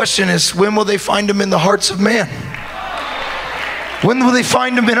 My question is, when will they find him in the hearts of man? When will they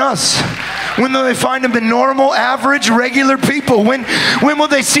find him in us? When will they find him in normal, average, regular people? When will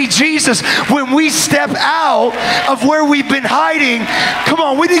they see Jesus? When we step out of where we've been hiding. Come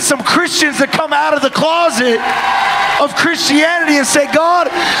on, we need some Christians that come out of the closet of Christianity and say, God,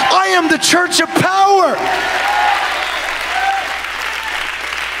 I am the church of power.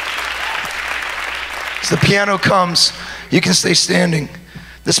 As the piano comes, you can stay standing.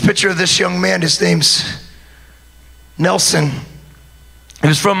 this picture of this young man, his name's Nelson. He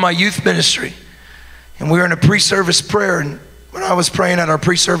was from my youth ministry. And we were in a pre-service prayer. And when I was praying at our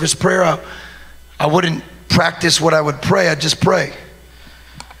pre-service prayer, I wouldn't practice what I would pray. I'd just pray.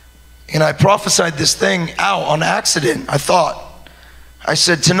 And I prophesied this thing out on accident, I thought. I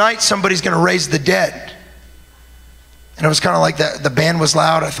said, tonight somebody's going to raise the dead. And it was kind of like that. The band was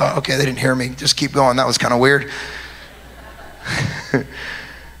loud. I thought, okay, they didn't hear me. Just keep going. That was kind of weird.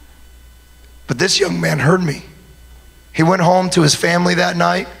 But this young man heard me. He went home to his family that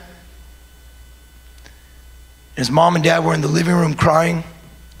night. His mom and dad were in the living room crying.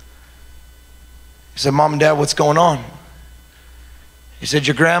 He said, Mom and Dad, what's going on? He said,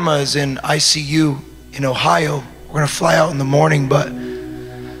 your grandma is in ICU in Ohio. We're going to fly out in the morning, but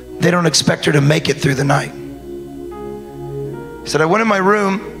they don't expect her to make it through the night. He said, I went in my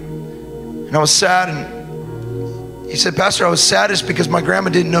room and I was sad. And he said, Pastor, I was saddest because my grandma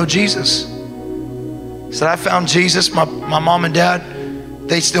didn't know Jesus. He said, I found Jesus. My mom and dad,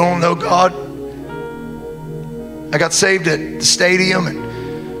 they still don't know God. I got saved at the stadium. And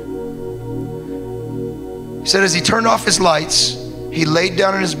he said, as he turned off his lights, he laid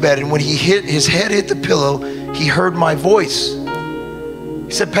down in his bed, and when his head hit the pillow, he heard my voice.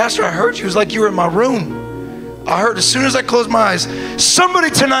 He said, Pastor, I heard you. It was like you were in my room. I heard as soon as I closed my eyes, somebody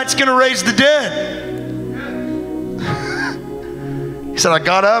tonight's gonna raise the dead. He said, I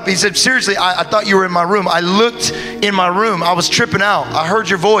got up. He said, seriously, I thought you were in my room. I looked in my room. I was tripping out. I heard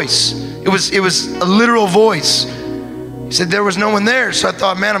your voice. It was a literal voice. He said, there was no one there. So I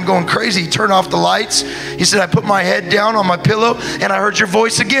thought, man, I'm going crazy. He turned off the lights. He said, I put my head down on my pillow and I heard your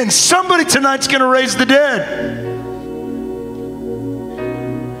voice again. Somebody tonight's going to raise the dead.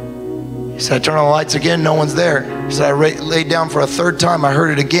 He said, I turned on the lights again. No one's there. He said, I laid down for a third time. I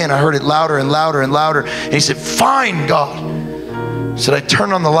heard it again. I heard it louder and louder and louder. And he said, fine, God. He said, I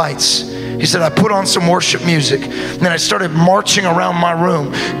turned on the lights. He said, I put on some worship music. And then I started marching around my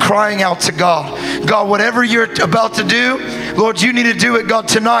room, crying out to God. God, whatever you're about to do, Lord, you need to do it, God,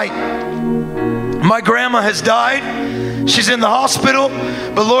 tonight. My grandma has died. She's in the hospital.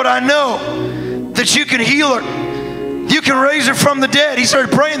 But Lord, I know that you can heal her. You can raise her from the dead. He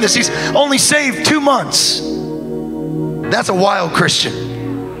started praying this. He's only saved 2 months. That's a wild Christian.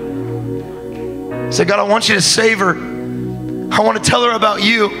 He said, God, I want you to save her. I want to tell her about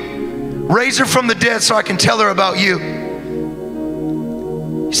you. Raise her from the dead so I can tell her about you.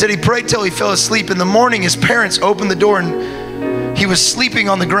 He said he prayed till he fell asleep. In the morning, his parents opened the door and he was sleeping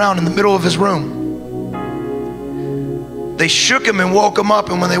on the ground in the middle of his room. They shook him and woke him up,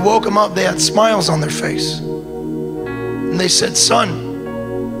 and when they woke him up, they had smiles on their face. And they said, son,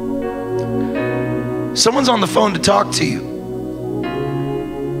 someone's on the phone to talk to you.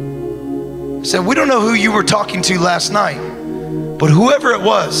 He said, we don't know who you were talking to last night, but whoever it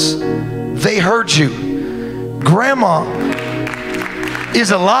was, they heard you. Grandma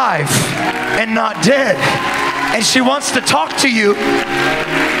is alive and not dead. And she wants to talk to you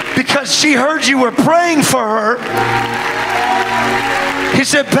because she heard you were praying for her. He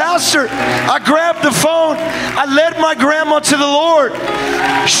said, Pastor, I grabbed the phone. I led my grandma to the Lord.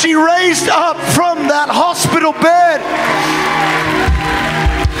 She raised up from that hospital bed.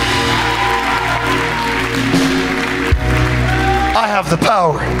 I have the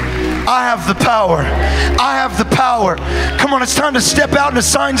power. I have the power. I have the power. Come on, it's time to step out into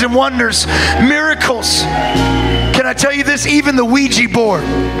signs and wonders, miracles. Can I tell you this? Even the Ouija board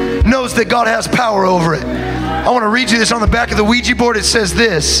knows that God has power over it. I want to read you this on the back of the Ouija board. It says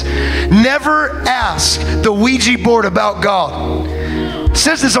this: never ask the Ouija board about God. It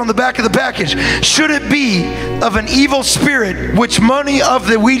says this on the back of the package. Should it be of an evil spirit, which many of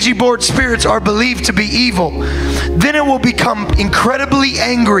the Ouija board spirits are believed to be evil, then it will become incredibly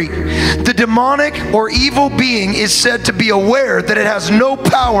angry. The demonic or evil being is said to be aware that it has no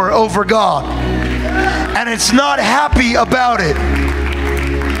power over God, and it's not happy about it.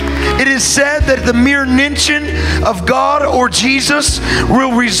 It is said that the mere mention of God or Jesus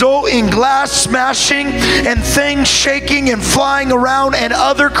will result in glass smashing and things shaking and flying around and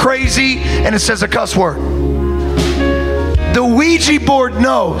other crazy, and it says a cuss word. The Ouija board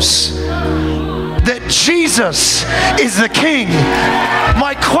knows that Jesus is the King.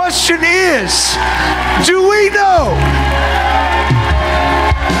 My question is, do we know?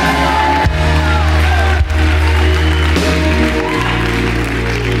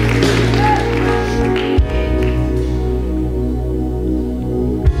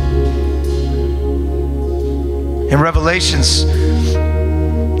 In Revelations,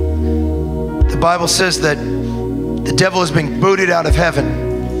 the Bible says that the devil has been booted out of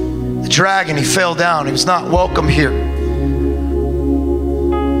heaven. The dragon, he fell down. He was not welcome here.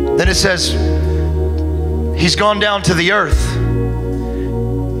 Then it says, he's gone down to the earth.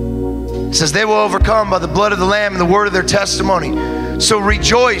 It says, they will overcome by the blood of the Lamb and the word of their testimony. So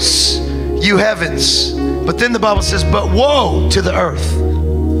rejoice, you heavens. But then the Bible says, but woe to the earth,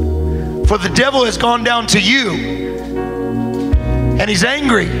 for the devil has gone down to you, and he's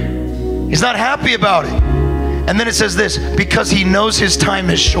angry. He's not happy about it. And then it says this, because he knows his time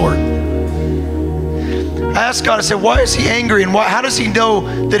is short. I asked God, I said, why is he angry, and how does he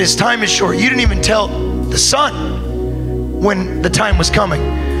know that his time is short? You didn't even tell the son when the time was coming.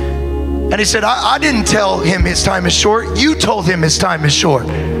 And he said, I didn't tell him his time is short. You told him his time is short.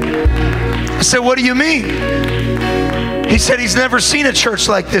 I said, what do you mean? He said he's never seen a church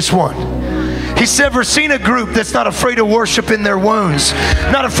like this one. He's never seen a group that's not afraid to worship in their wounds,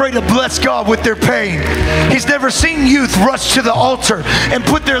 not afraid to bless God with their pain. He's never seen youth rush to the altar and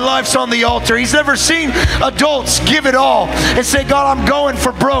put their lives on the altar. He's never seen adults give it all and say, God, I'm going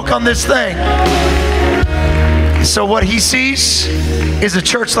for broke on this thing. So what he sees is a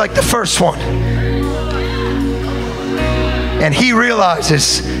church like the first one. And he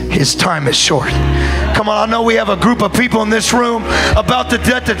realizes his time is short. Come on, I know we have a group of people in this room about to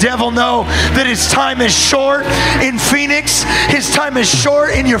let the devil know that his time is short in Phoenix. His time is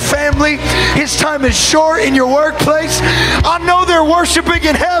short in your family. His time is short in your workplace. I know they're worshiping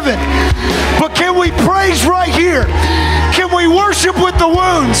in heaven, but can we praise right here? Can we worship with the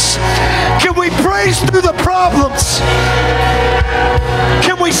wounds? Can we praise through the problems?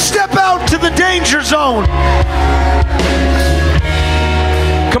 Can we step out to the danger zone?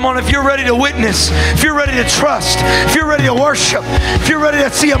 Come on, if you're ready to witness, if you're ready to trust, if you're ready to worship, if you're ready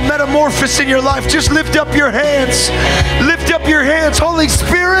to see a metamorphosis in your life, just lift up your hands. Lift up your hands. Holy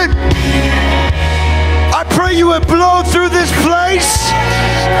Spirit, I pray you would blow through this place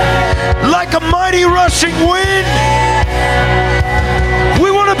like a mighty rushing wind.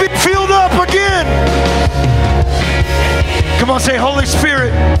 We want to be filled up again. Come on, say, Holy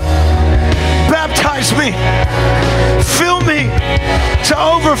Spirit, baptize me. Fill me to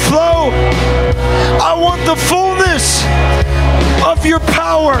overflow. I want the fullness of your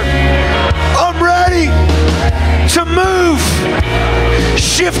power. I'm ready to move.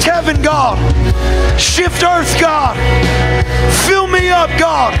 Shift heaven, God. Shift earth, God. Fill me up,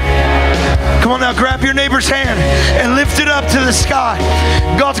 God. Come on now, grab your neighbor's hand and lift it up to the sky.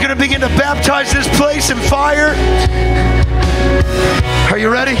 God's going to begin to baptize this place in fire. Are you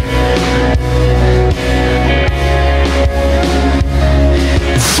ready?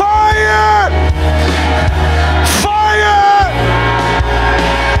 Fire! Fire!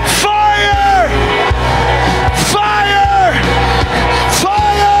 Fire! Fire! Fire!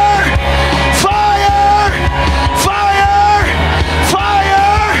 Fire! Fire! Fire! Fire! Fire!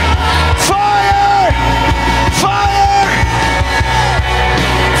 Fire!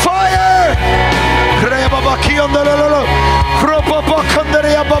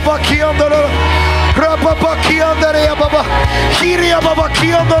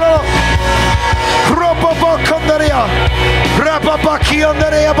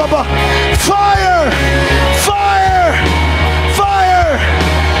 Fire! Fire! Fire!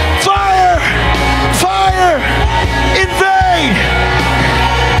 Fire! Fire! Invade!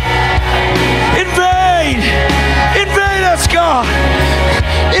 Invade! Invade us, God!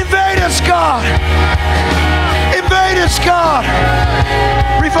 Invade us, God! Invade us, God!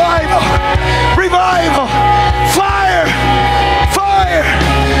 Revival! Revival! Fire! Fire!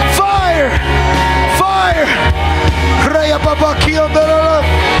 Fire! Fire! Raya baba kiyandara,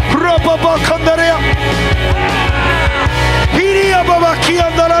 rababa kandara. Hiriya baba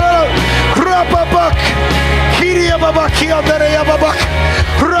kiyandara, rababa. Hiriya baba kiyandara baba.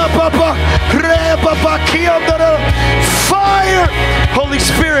 Rababa, rababa kiyandara. Fire! Holy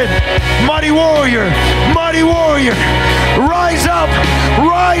Spirit, mighty warrior, mighty warrior. Rise up,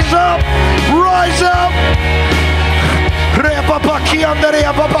 rise up, rise up. Rababa kiyandare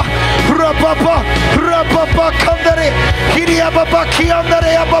baba, rababa, rababa kandare, hiriya baba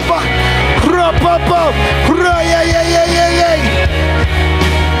kiyandare baba, rababa, raya ya ya ya ya.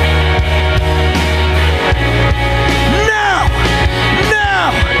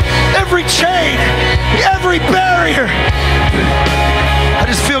 Now, every chain, every barrier. I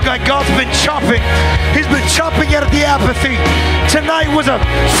just feel like God's been chopping. He's been chopping out of the apathy. Tonight was a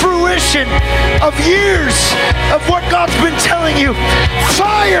fruition of years of what God's been telling you.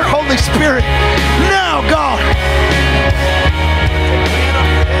 Fire, Holy Spirit. Now, God.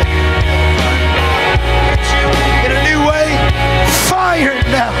 In a new way. Fire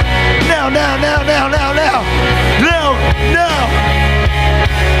now. Now, now, now, now, now, now. Now, now.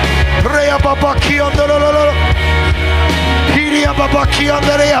 Rea baba ki andalala. Hiria baba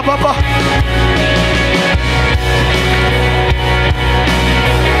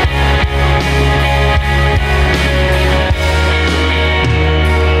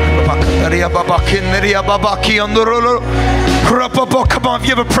Come on, if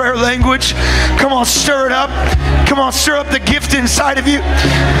you have a prayer language, come on, stir it up. Come on, stir up the gift inside of you.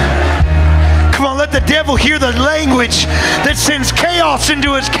 Come on, let the devil hear the language that sends chaos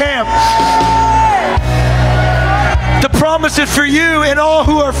into his camp. The promise is for you and all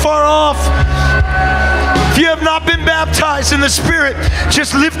who are far off. If you have not been baptized in the Spirit,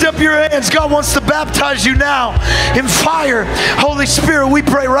 just lift up your hands. God wants to baptize you now in fire. Holy Spirit, we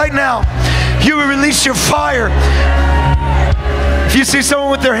pray right now, you will release your fire. If you see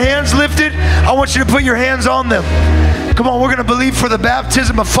someone with their hands lifted, I want you to put your hands on them. Come on, we're going to believe for the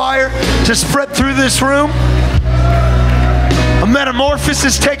baptism of fire to spread through this room. A metamorphosis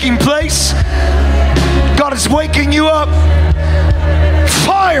is taking place. God is waking you up.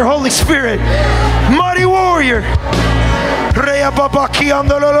 Fire, Holy Spirit. Mighty warrior.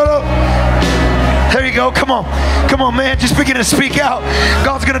 There you go. Come on. Come on, man. Just begin to speak out.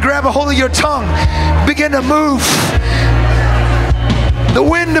 God's going to grab a hold of your tongue. Begin to move. The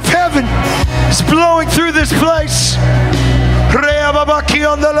wind of heaven is blowing through this place.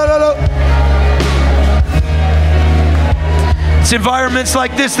 It's environments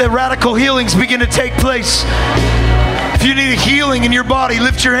like this that radical healings begin to take place. If you need a healing in your body,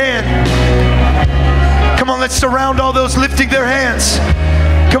 lift your hand. Come on, let's surround all those lifting their hands.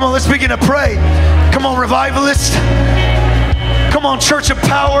 Come on, let's begin to pray. Come on, revivalist. Come on, church of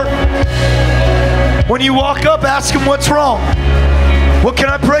power. When you walk up, ask them what's wrong. What can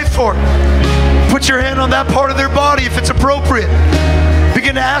I pray for? Put your hand on that part of their body if it's appropriate.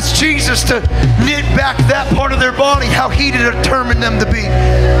 Begin to ask Jesus to knit back that part of their body, how He determined them to be.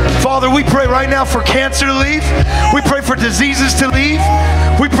 Father, we pray right now for cancer to leave. We pray for diseases to leave.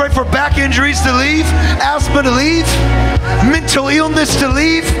 We pray for back injuries to leave, asthma to leave, mental illness to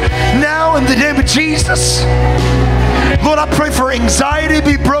leave. Now in the name of Jesus. Lord, I pray for anxiety to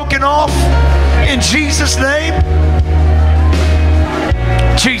be broken off in Jesus' name.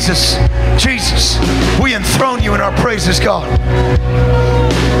 Jesus, Jesus, we enthrone you in our praises, God.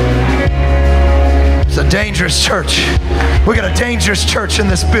 It's a dangerous church. We got a dangerous church in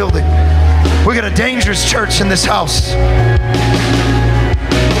this building. We got a dangerous church in this house.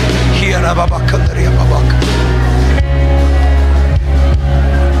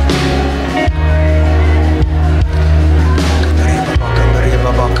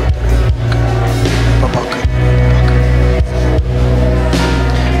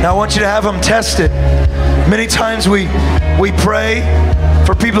 Now I want you to have them tested. Many times we pray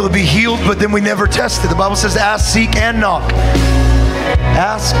for people to be healed, but then we never test it. The Bible says ask, seek, and knock.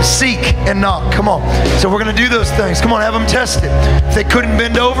 Ask, seek, and knock. Come on. So we're going to do those things. Come on, have them tested. If they couldn't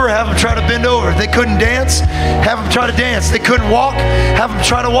bend over, have them try to bend over. If they couldn't dance, have them try to dance. If they couldn't walk, have them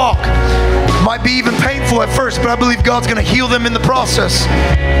try to walk. Might be even painful at first, but I believe God's going to heal them in the process.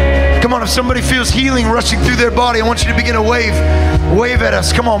 Come on, if somebody feels healing rushing through their body, I want you to begin to wave at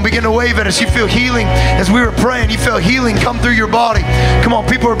us. Come on, begin to wave at us. You feel healing. As we were praying, you felt healing come through your body. Come on,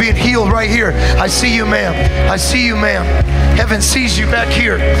 people are being healed right here. I see you, ma'am. I see you, ma'am. Heaven sees you back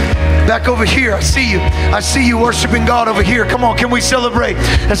here. Back over here, I see you. I see you worshiping God over here. Come on, can we celebrate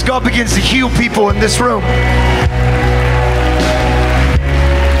as God begins to heal people in this room?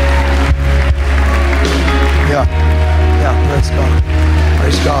 Yeah, praise God.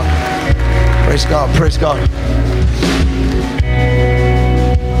 Praise God. Praise God. Praise God.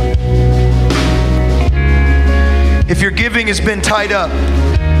 If your giving has been tied up,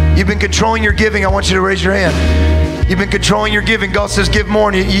 you've been controlling your giving, I want you to raise your hand. You've been controlling your giving. God says give more,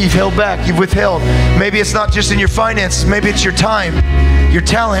 and you've held back. You've withheld. Maybe it's not just in your finances. Maybe it's your time, your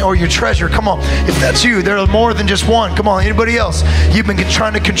talent, or your treasure. Come on. If that's you, there are more than just one. Come on. Anybody else? You've been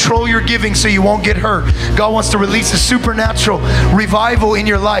trying to control your giving so you won't get hurt. God wants to release a supernatural revival in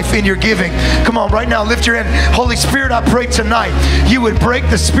your life, in your giving. Come on. Right now, lift your hand. Holy Spirit, I pray tonight you would break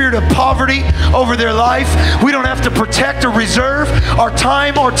the spirit of poverty over their life. We don't have to protect or reserve our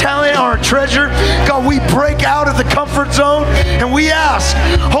time, our talent, our treasure. God, we break out of the comfort zone and we ask,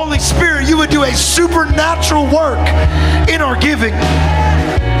 Holy Spirit, you would do a supernatural work in our giving.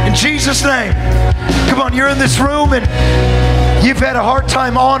 In Jesus' name. Come on, you're in this room and you've had a hard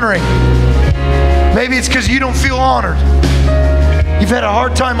time honoring. Maybe it's because you don't feel honored. You've had a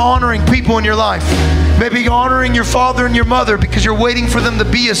hard time honoring people in your life. Maybe honoring your father and your mother because you're waiting for them to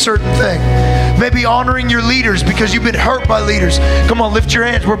be a certain thing. Maybe honoring your leaders because you've been hurt by leaders. Come on, lift your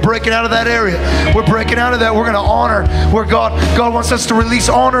hands. We're breaking out of that area. We're breaking out of that. We're going to honor where God wants us to release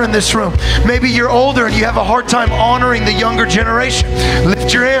honor in this room. Maybe you're older and you have a hard time honoring the younger generation.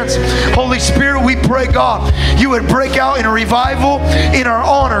 Lift your hands. Holy Spirit, we pray, God, you would break out in a revival in our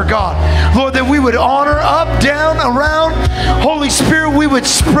honor, God. Lord, that we would honor up, down, around. Holy Spirit, we would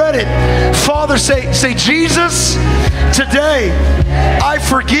spread it. Father, say, Jesus, today I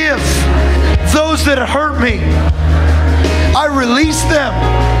forgive those that hurt me. I release them.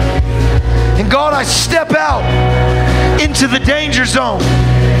 And God, I step out into the danger zone.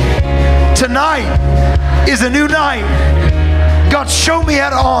 Tonight is a new night. God, show me how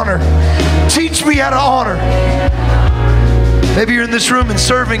to honor. Teach me how to honor. Maybe you're in this room and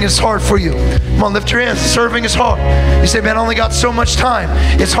serving is hard for you. Come on, lift your hands. Serving is hard. You say, man, I only got so much time.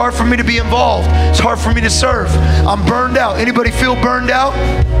 It's hard for me to be involved. It's hard for me to serve. I'm burned out. Anybody feel burned out?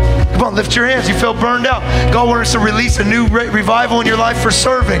 Come on, lift your hands. You feel burned out. God wants us to release a new revival in your life for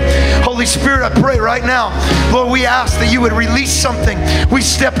serving. Holy Spirit, I pray right now, Lord, we ask that you would release something. We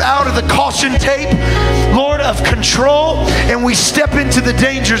step out of the caution tape, Lord, of control, and we step into the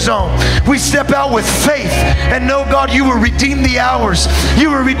danger zone. We step out with faith and know, God, you will redeem the hours. You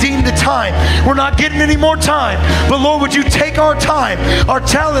will redeem the time. We're not getting any more time, but Lord, would you take our time, our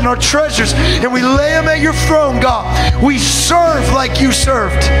talent, our treasures, and we lay them at your throne, God. We serve like you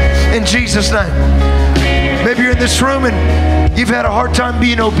served. In Jesus' name. Maybe you're in this room and you've had a hard time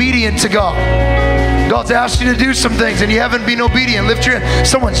being obedient to God. God's asked you to do some things and you haven't been obedient. Lift your hand.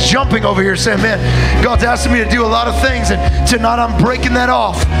 Someone's jumping over here saying, man, God's asking me to do a lot of things, and tonight I'm breaking that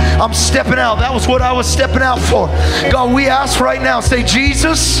off. I'm stepping out. That was what I was stepping out for. God, we ask right now, say,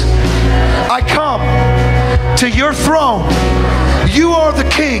 Jesus, I come to your throne. You are the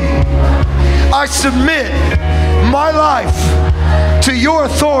King. I submit my life to your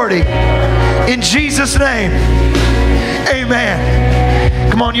authority in Jesus' name.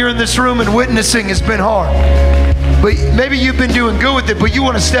 Amen. Come on, you're in this room and witnessing has been hard. But maybe you've been doing good with it, but you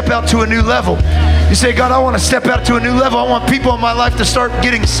want to step out to a new level. You say, God, I want to step out to a new level. I want people in my life to start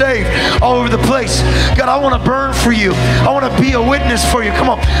getting saved all over the place. God, I want to burn for you. I want to be a witness for you. Come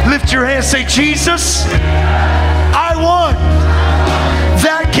on, lift your hand. Say, Jesus, I want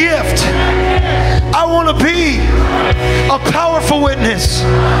that gift. I want to be a powerful witness.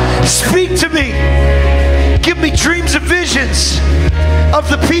 Speak to me. Give me dreams and visions of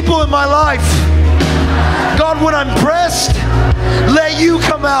the people in my life. God, when I'm pressed, let you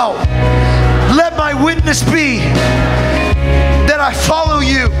come out. Let my witness be that I follow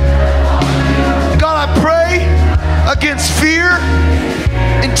you. God, I pray against fear,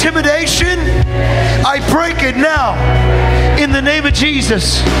 intimidation. I break it now in the name of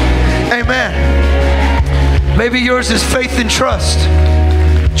Jesus. Amen. Maybe yours is faith and trust.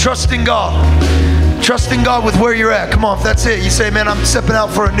 Trusting God. Trusting God with where you're at. Come on, if that's it. You say, man, I'm stepping out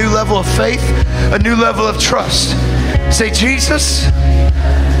for a new level of faith, a new level of trust. Say, Jesus,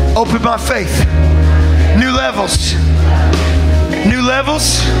 open my faith. New levels. New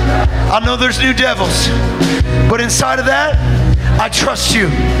levels. I know there's new devils. But inside of that, I trust you.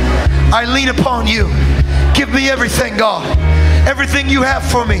 I lean upon you. Give me everything, God. Everything you have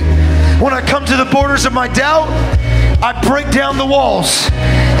for me. When I come to the borders of my doubt, I break down the walls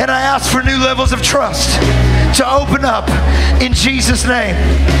and I ask for new levels of trust to open up in Jesus' name.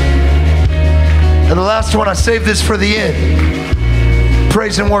 And the last one, I saved this for the end.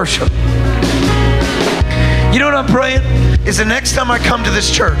 Praise and worship. You know what I'm praying? Is the next time I come to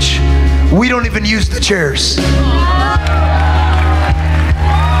this church, we don't even use the chairs.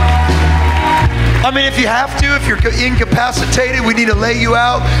 I mean, if you have to, if you're incapacitated, we need to lay you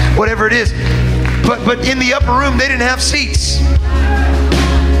out, whatever it is. But in the upper room, they didn't have seats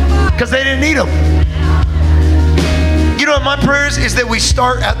because they didn't need them. You know what my prayer is that we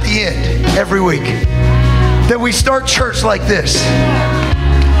start at the end every week. That we start church like this.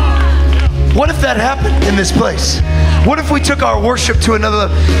 What if that happened in this place? What if we took our worship to another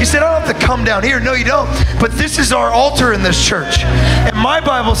level? You said, I don't have to come down here. No, you don't. But this is our altar in this church. And my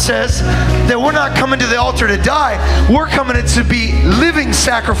Bible says that we're not coming to the altar to die. We're coming to be living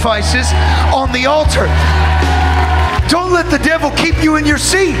sacrifices on the altar. Don't let the devil keep you in your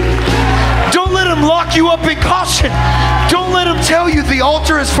seat. Don't let him lock you up in caution. Don't let him tell you the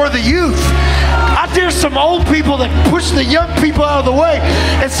altar is for the youth. I dare some old people that push the young people out of the way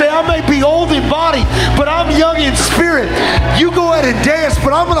and say, I may be old in body, but I'm young in spirit. You go ahead and dance,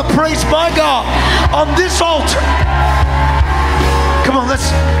 but I'm going to praise my God on this altar. Come on,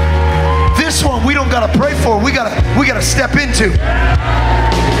 this one we don't got to pray for. We got to step into.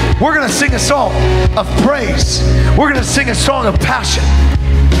 We're going to sing a song of praise. We're going to sing a song of passion.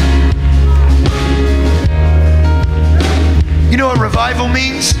 You know what revival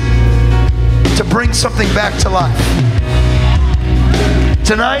means? To bring something back to life.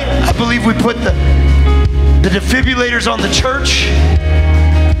 Tonight, I believe we put the defibrillators on the church.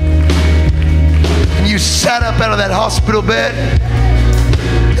 And you sat up out of that hospital bed.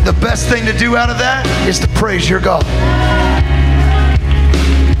 And the best thing to do out of that is to praise your God.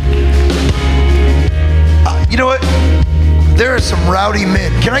 You know what? There are some rowdy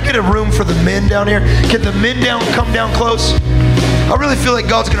men. Can I get a room for the men down here? Can the men come down close? I really feel like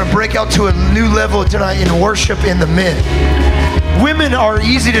God's going to break out to a new level tonight in worship in the men. Women are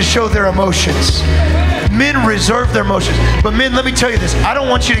easy to show their emotions. Men reserve their emotions. But men, let me tell you this. I don't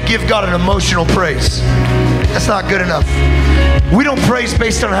want you to give God an emotional praise. That's not good enough. We don't praise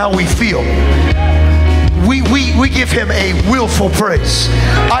based on how we feel. We give him a willful praise.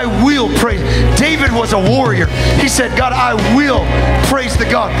 I will praise. David was a warrior. He said, God, I will praise the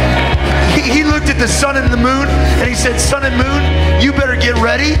God. He looked at the sun and the moon and he said, sun and moon, you better get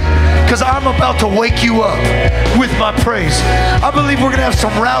ready because I'm about to wake you up with my praise. I believe we're going to have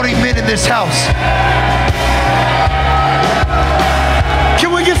some rowdy men in this house.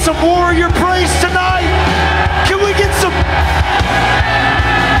 Can we get some warrior praise tonight? Can we get some...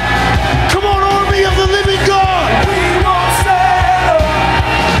 Come on, army of the living God. We won't settle.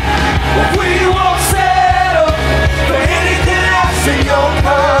 We won't settle for anything else in your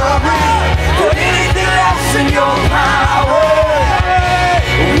power. For anything else in your power.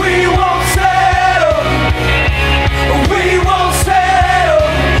 We won't settle. We won't settle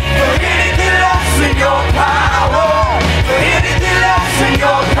for anything else in your power. For anything else in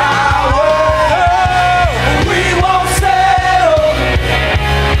your power. We won't settle.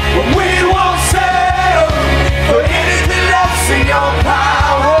 We won't settle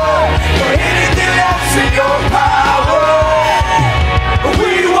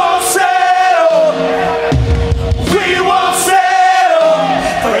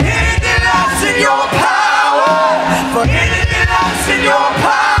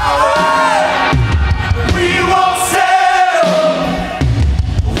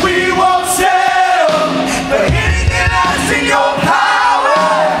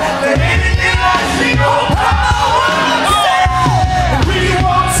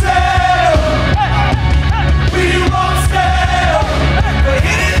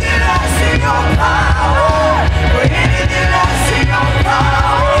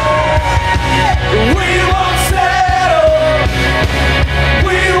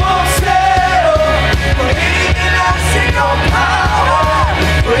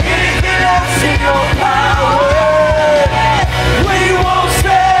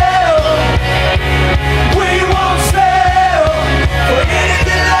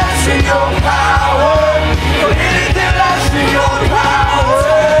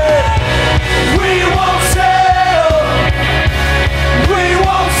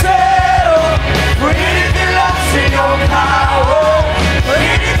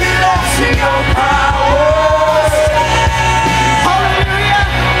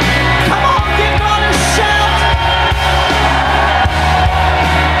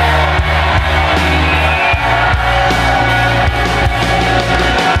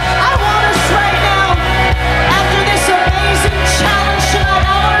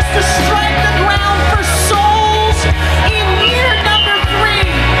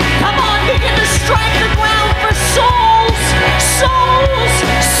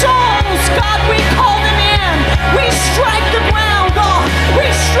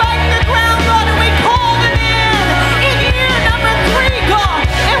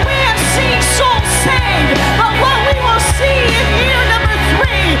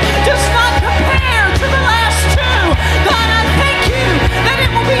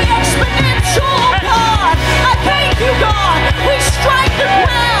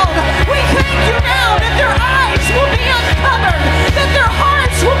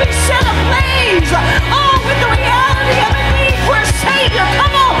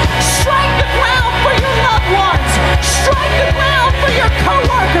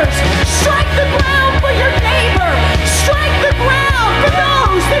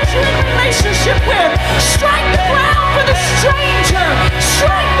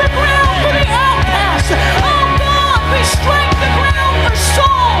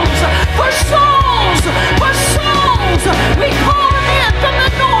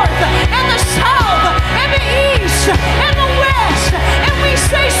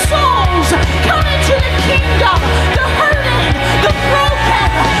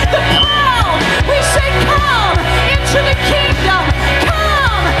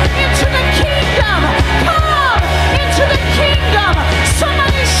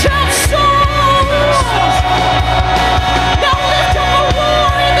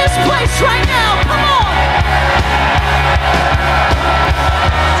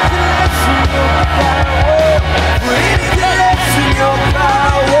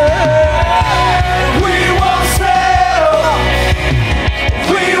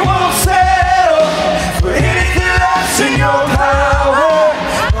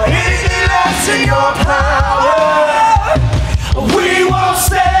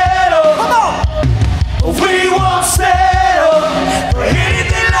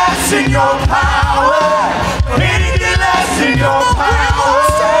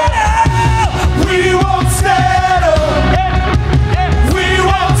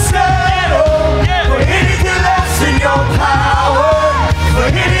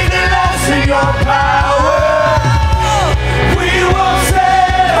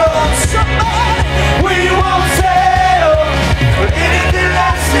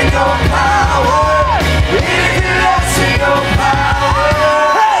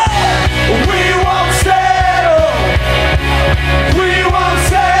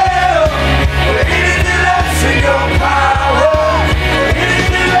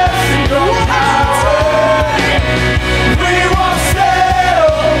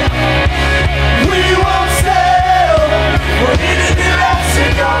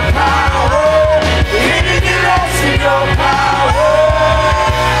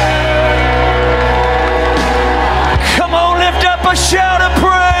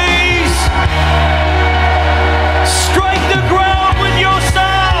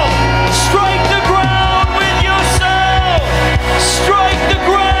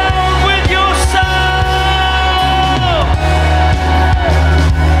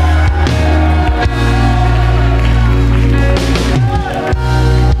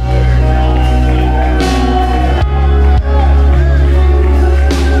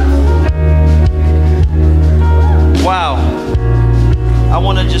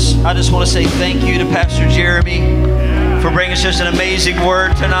amazing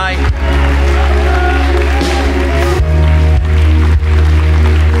word tonight.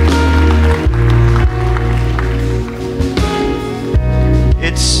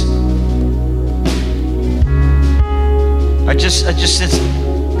 I just sense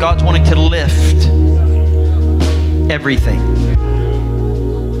God's wanting to lift everything.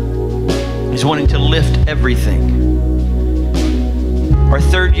 He's wanting to lift everything. Our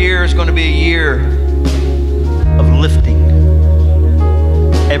third year is going to be a year of lifting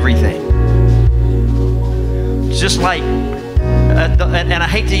everything. It's just like, and I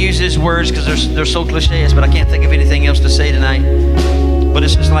hate to use these words because they're so cliches, but I can't think of anything else to say tonight. But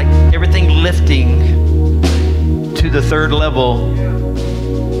it's just like everything lifting to the third level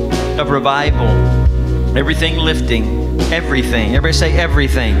of revival. Everything lifting, everything. Everybody say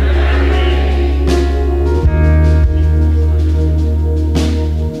everything.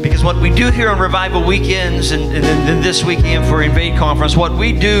 Because what we do here on revival weekends and this weekend for Invade Conference, what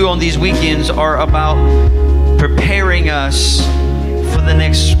we do on these weekends are about preparing us for the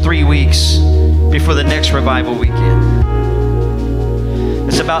next 3 weeks before the next revival weekend.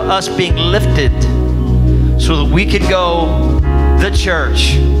 It's about us being lifted so that we can go, the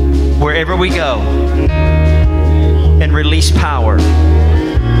church, wherever we go, and release power,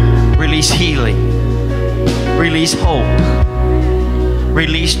 release healing, release hope,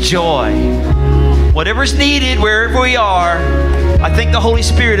 release joy. Whatever's needed, wherever we are, I thank the Holy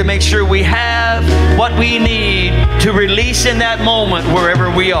Spirit to make sure we have what we need to release in that moment wherever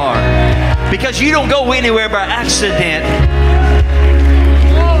we are. Because you don't go anywhere by accident.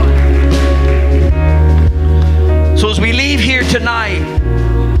 So as we leave here tonight,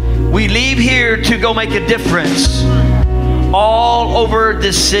 we leave here to go make a difference all over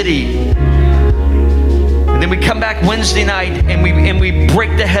this city. And then we come back Wednesday night and we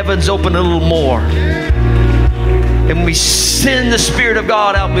break the heavens open a little more. And we send the Spirit of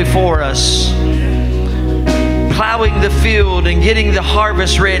God out before us, plowing the field and getting the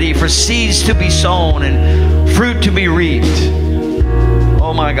harvest ready for seeds to be sown and fruit to be reaped.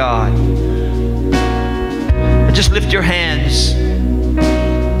 Oh my God. Just lift your hands.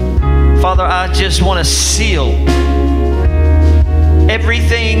 Father, I just want to seal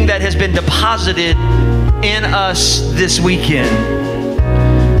everything that has been deposited in us this weekend.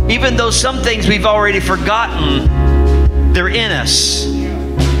 Even though some things we've already forgotten, they're in us.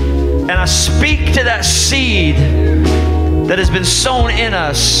 And I speak to that seed that has been sown in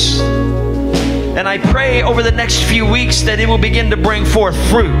us. And I pray over the next few weeks that it will begin to bring forth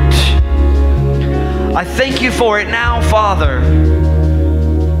fruit. I thank you for it now, Father,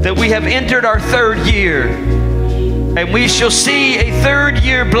 that we have entered our third year, and we shall see a third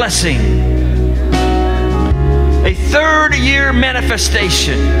year blessing, a third year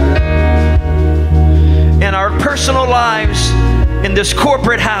manifestation in our personal lives, in this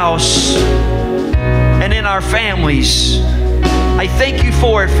corporate house, and in our families. I thank you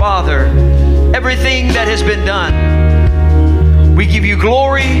for it, Father. Everything that has been done, we give you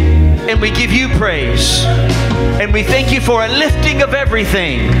glory and we give you praise. And we thank you for a lifting of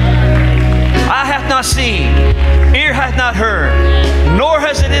everything. Eye hath not seen, ear hath not heard, nor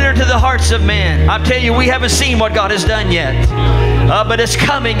has it entered to the hearts of men. I tell you, we haven't seen what God has done yet. But it's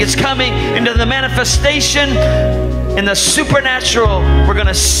coming into the manifestation in the supernatural. We're going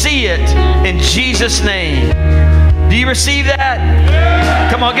to see it in Jesus' name. Do you receive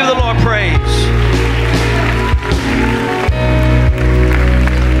that? Come on, give the Lord praise.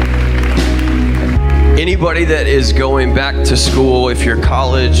 Anybody that is going back to school, if you're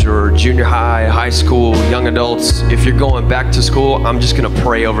college or junior high, high school, young adults, if you're going back to school, I'm just going to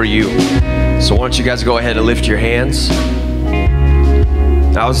pray over you. So why don't you guys go ahead and lift your hands.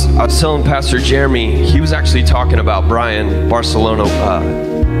 I was telling Pastor Jeremy, he was actually talking about Brian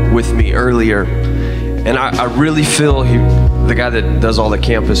Barcelona with me earlier. And I really feel, the guy that does all the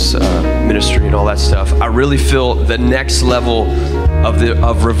campus ministry and all that stuff, I really feel the next level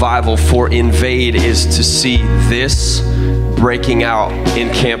of revival for Invade is to see this breaking out in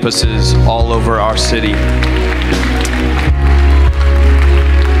campuses all over our city.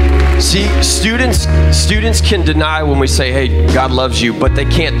 See, students can deny when we say, hey, God loves you, but they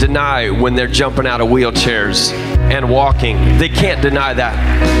can't deny when they're jumping out of wheelchairs and walking. They can't deny that.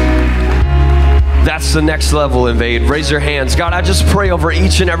 That's the next level, Invade. Raise your hands. God, I just pray over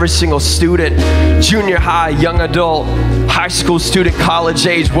each and every single student, junior high, young adult, high school student, college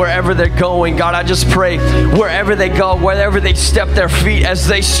age, wherever they're going. God, I just pray wherever they go, wherever they step their feet, as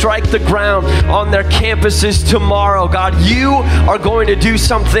they strike the ground on their campuses tomorrow, God, you are going to do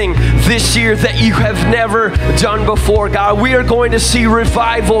something this year that you have never done before. God, we are going to see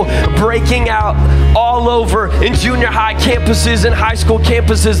revival breaking out all over in junior high campuses and high school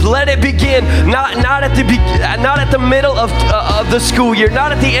campuses. Let it begin not at the middle of the school year,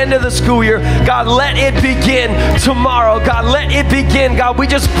 not at the end of the school year. God, let it begin tomorrow. God, let it begin. God, we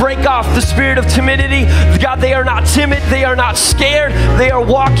just break off the spirit of timidity. God, they are not timid. They are not scared. They are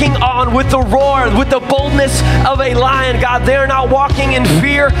walking on with the roar, with the boldness of a lion. God, they are not walking in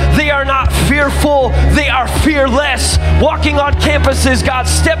fear. They are not fearful. They are fearless. Walking on campuses, God,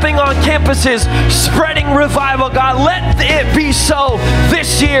 stepping on campuses, spreading revival. God, let it be so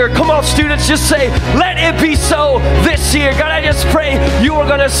this year. Come on, students, just say, let it be so this year. God, I just pray you are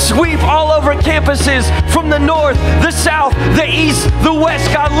going to sweep all over campuses from the north, the south, the east, the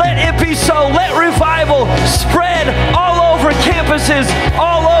west. God, let it be so. Let revival spread all over campuses,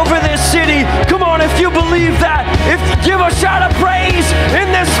 all over this city. Come on, if